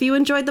 If you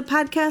enjoyed the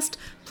podcast,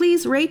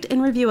 please rate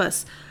and review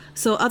us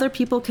so other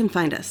people can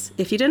find us.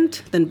 If you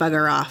didn't, then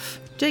bugger off.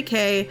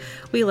 JK,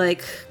 we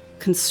like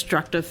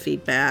constructive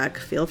feedback.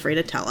 Feel free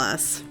to tell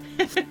us.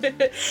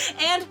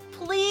 And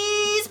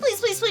please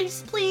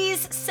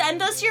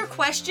send us your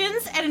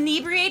questions at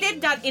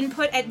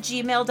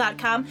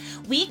inebriated.input@gmail.com.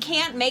 We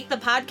can't make the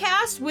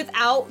podcast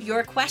without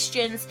your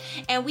questions,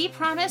 and we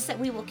promise that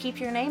we will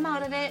keep your name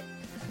out of it.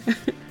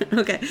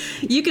 Okay.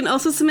 You can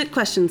also submit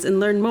questions and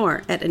learn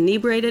more at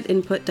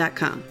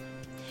inebriatedinput.com.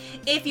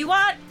 If you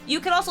want, you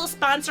can also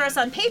sponsor us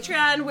on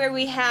Patreon, where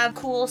we have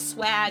cool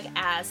swag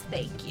as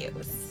thank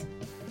yous.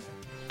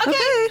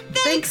 Okay,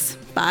 thanks.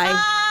 Bye.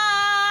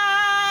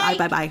 Bye.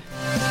 Bye. Bye.